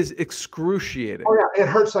 it is excruciating. Oh yeah, it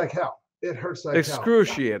hurts like hell. It hurts like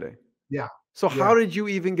excruciating. Hell. Yeah. So how did you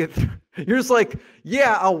even get through? You're just like,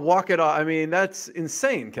 yeah, I'll walk it off. I mean, that's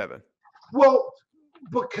insane, Kevin. Well,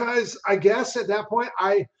 because I guess at that point,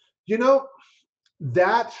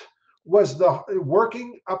 that was the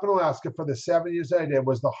working up in Alaska for the 7 years I did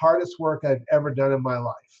was the hardest work I've ever done in my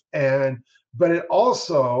life. But it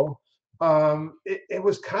also, it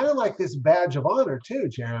was kind of like this badge of honor too,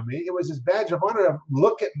 Jeremy. It was this badge of honor of,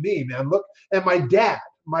 look at me, man, look. And my dad,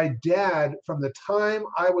 from the time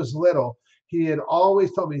I was little, he had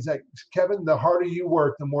always told me, he's like, Kevin, the harder you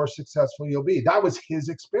work, the more successful you'll be. That was his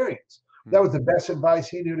experience. That was the best advice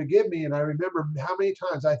he knew to give me. And I remember how many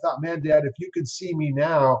times I thought, man, Dad, if you could see me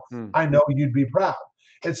now, I know you'd be proud.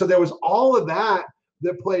 And so there was all of that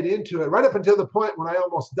that played into it right up until the point when I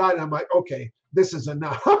almost died. I'm like, okay, this is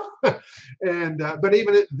enough. But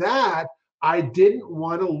even at that, I didn't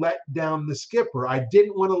want to let down the skipper. I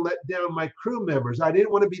didn't want to let down my crew members. I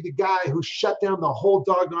didn't want to be the guy who shut down the whole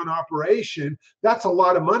doggone operation. That's a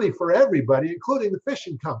lot of money for everybody, including the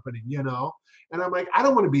fishing company, And I'm like, I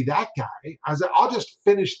don't want to be that guy. I was like, I'll just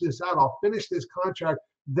finish this out. I'll finish this contract.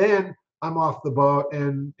 Then I'm off the boat.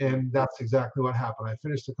 And that's exactly what happened. I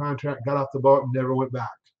finished the contract, got off the boat, and never went back.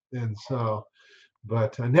 And so,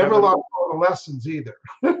 but I never lost all the lessons either.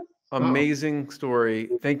 Amazing story.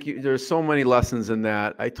 Thank you. There's so many lessons in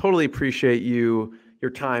that. I totally appreciate your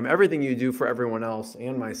time, everything you do for everyone else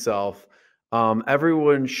and myself.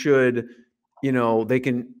 Everyone should, they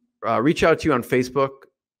can reach out to you on Facebook.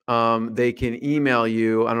 They can email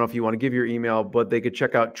you. I don't know if you want to give your email, but they could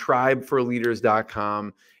check out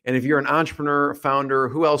TribeforLeaders.com. And if you're an entrepreneur, founder,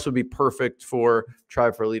 who else would be perfect for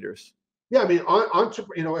Tribe for Leaders? Yeah, I mean,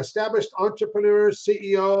 established entrepreneurs,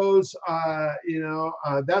 CEOs,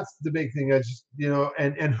 that's the big thing. I just,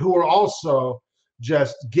 and who are also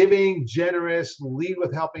just giving, generous, lead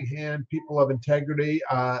with helping hand, people of integrity.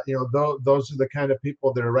 Those are the kind of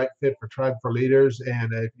people that are right fit for Tribe for Leaders.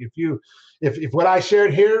 And if what I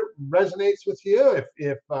shared here resonates with you,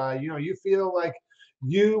 if you feel like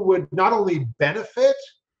you would not only benefit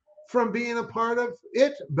from being a part of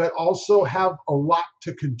it, but also have a lot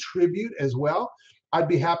to contribute as well, I'd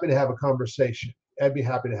be happy to have a conversation. Yeah,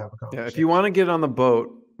 if you want to get on the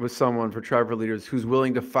boat with someone for Tribe for Leaders who's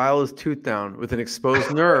willing to file his tooth down with an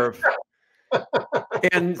exposed nerve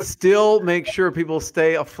and still make sure people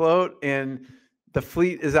stay afloat and the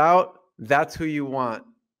fleet is out, that's who you want.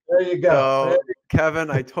 There you go. So, Kevin,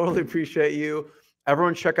 I totally appreciate you.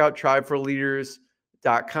 Everyone check out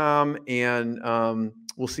TribeforLeaders.com and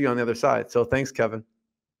we'll see you on the other side. So thanks, Kevin.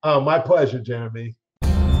 Oh, my pleasure, Jeremy.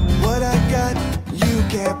 What I got, you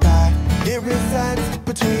can't buy. It resides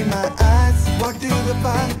between my eyes. Walked through the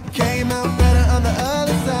fire, came out better on the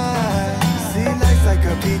other side. See, life's like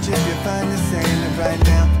a beach if you find the sand. And right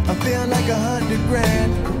now, I feel like $100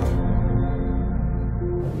 grand.